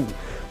seeing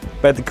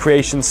about the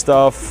creation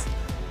stuff,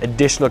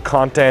 additional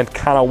content.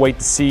 Cannot wait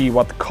to see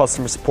what the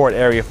customer support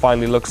area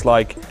finally looks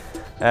like.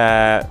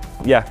 Yeah,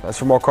 as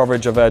for more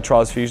coverage of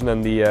Trials Fusion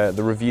and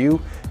the review,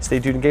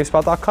 stay tuned at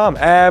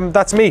GameSpot.com.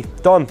 That's me,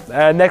 done.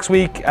 Next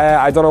week,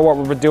 I don't know what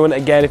we're doing.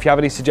 Again, if you have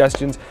any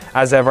suggestions,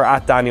 as ever,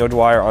 at Danny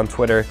O'Dwyer on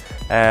Twitter.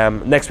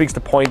 Next week's The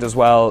Point as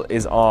well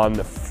is on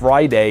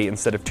Friday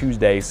instead of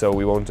Tuesday, so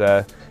we won't.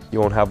 You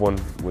won't have one.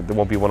 There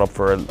won't be one up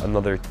for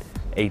another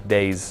 8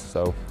 days,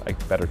 so I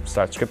better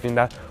start scripting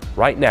that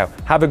right now.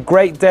 Have a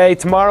great day.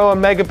 Tomorrow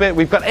on Megabit,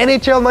 we've got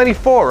NHL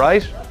 94,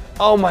 right?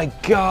 Oh my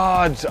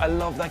God, I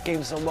love that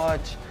game so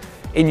much.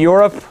 In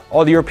Europe,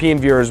 all the European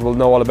viewers will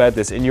know all about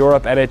this. In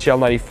Europe, NHL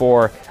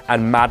 94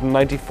 and Madden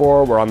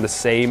 94 were on the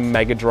same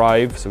Mega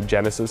Drive, so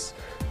Genesis,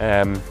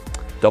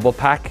 double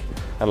pack.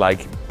 And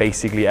like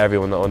basically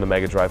everyone that owned the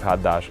Mega Drive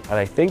had that. And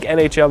I think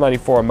NHL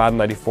 94 and Madden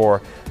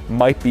 94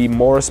 might be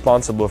more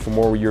responsible for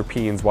more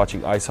Europeans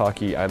watching ice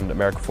hockey and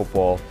American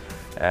football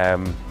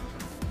than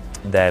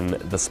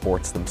the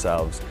sports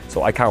themselves.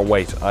 So I can't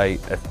wait. I'm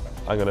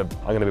gonna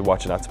be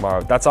watching that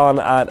tomorrow. That's on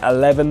at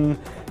 11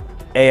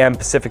 a.m.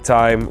 Pacific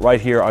time, right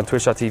here on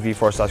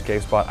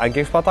twitch.tv/GameSpot and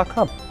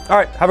GameSpot.com. All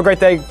right, have a great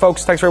day,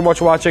 folks. Thanks very much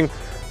for watching.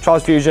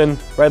 Trials Fusion,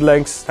 Red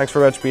Links, thanks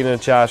very much for being in the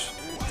chat.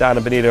 Dan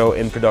and Benito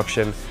in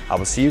production. I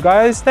will see you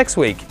guys next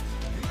week.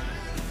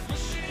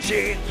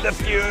 See the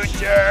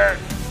future.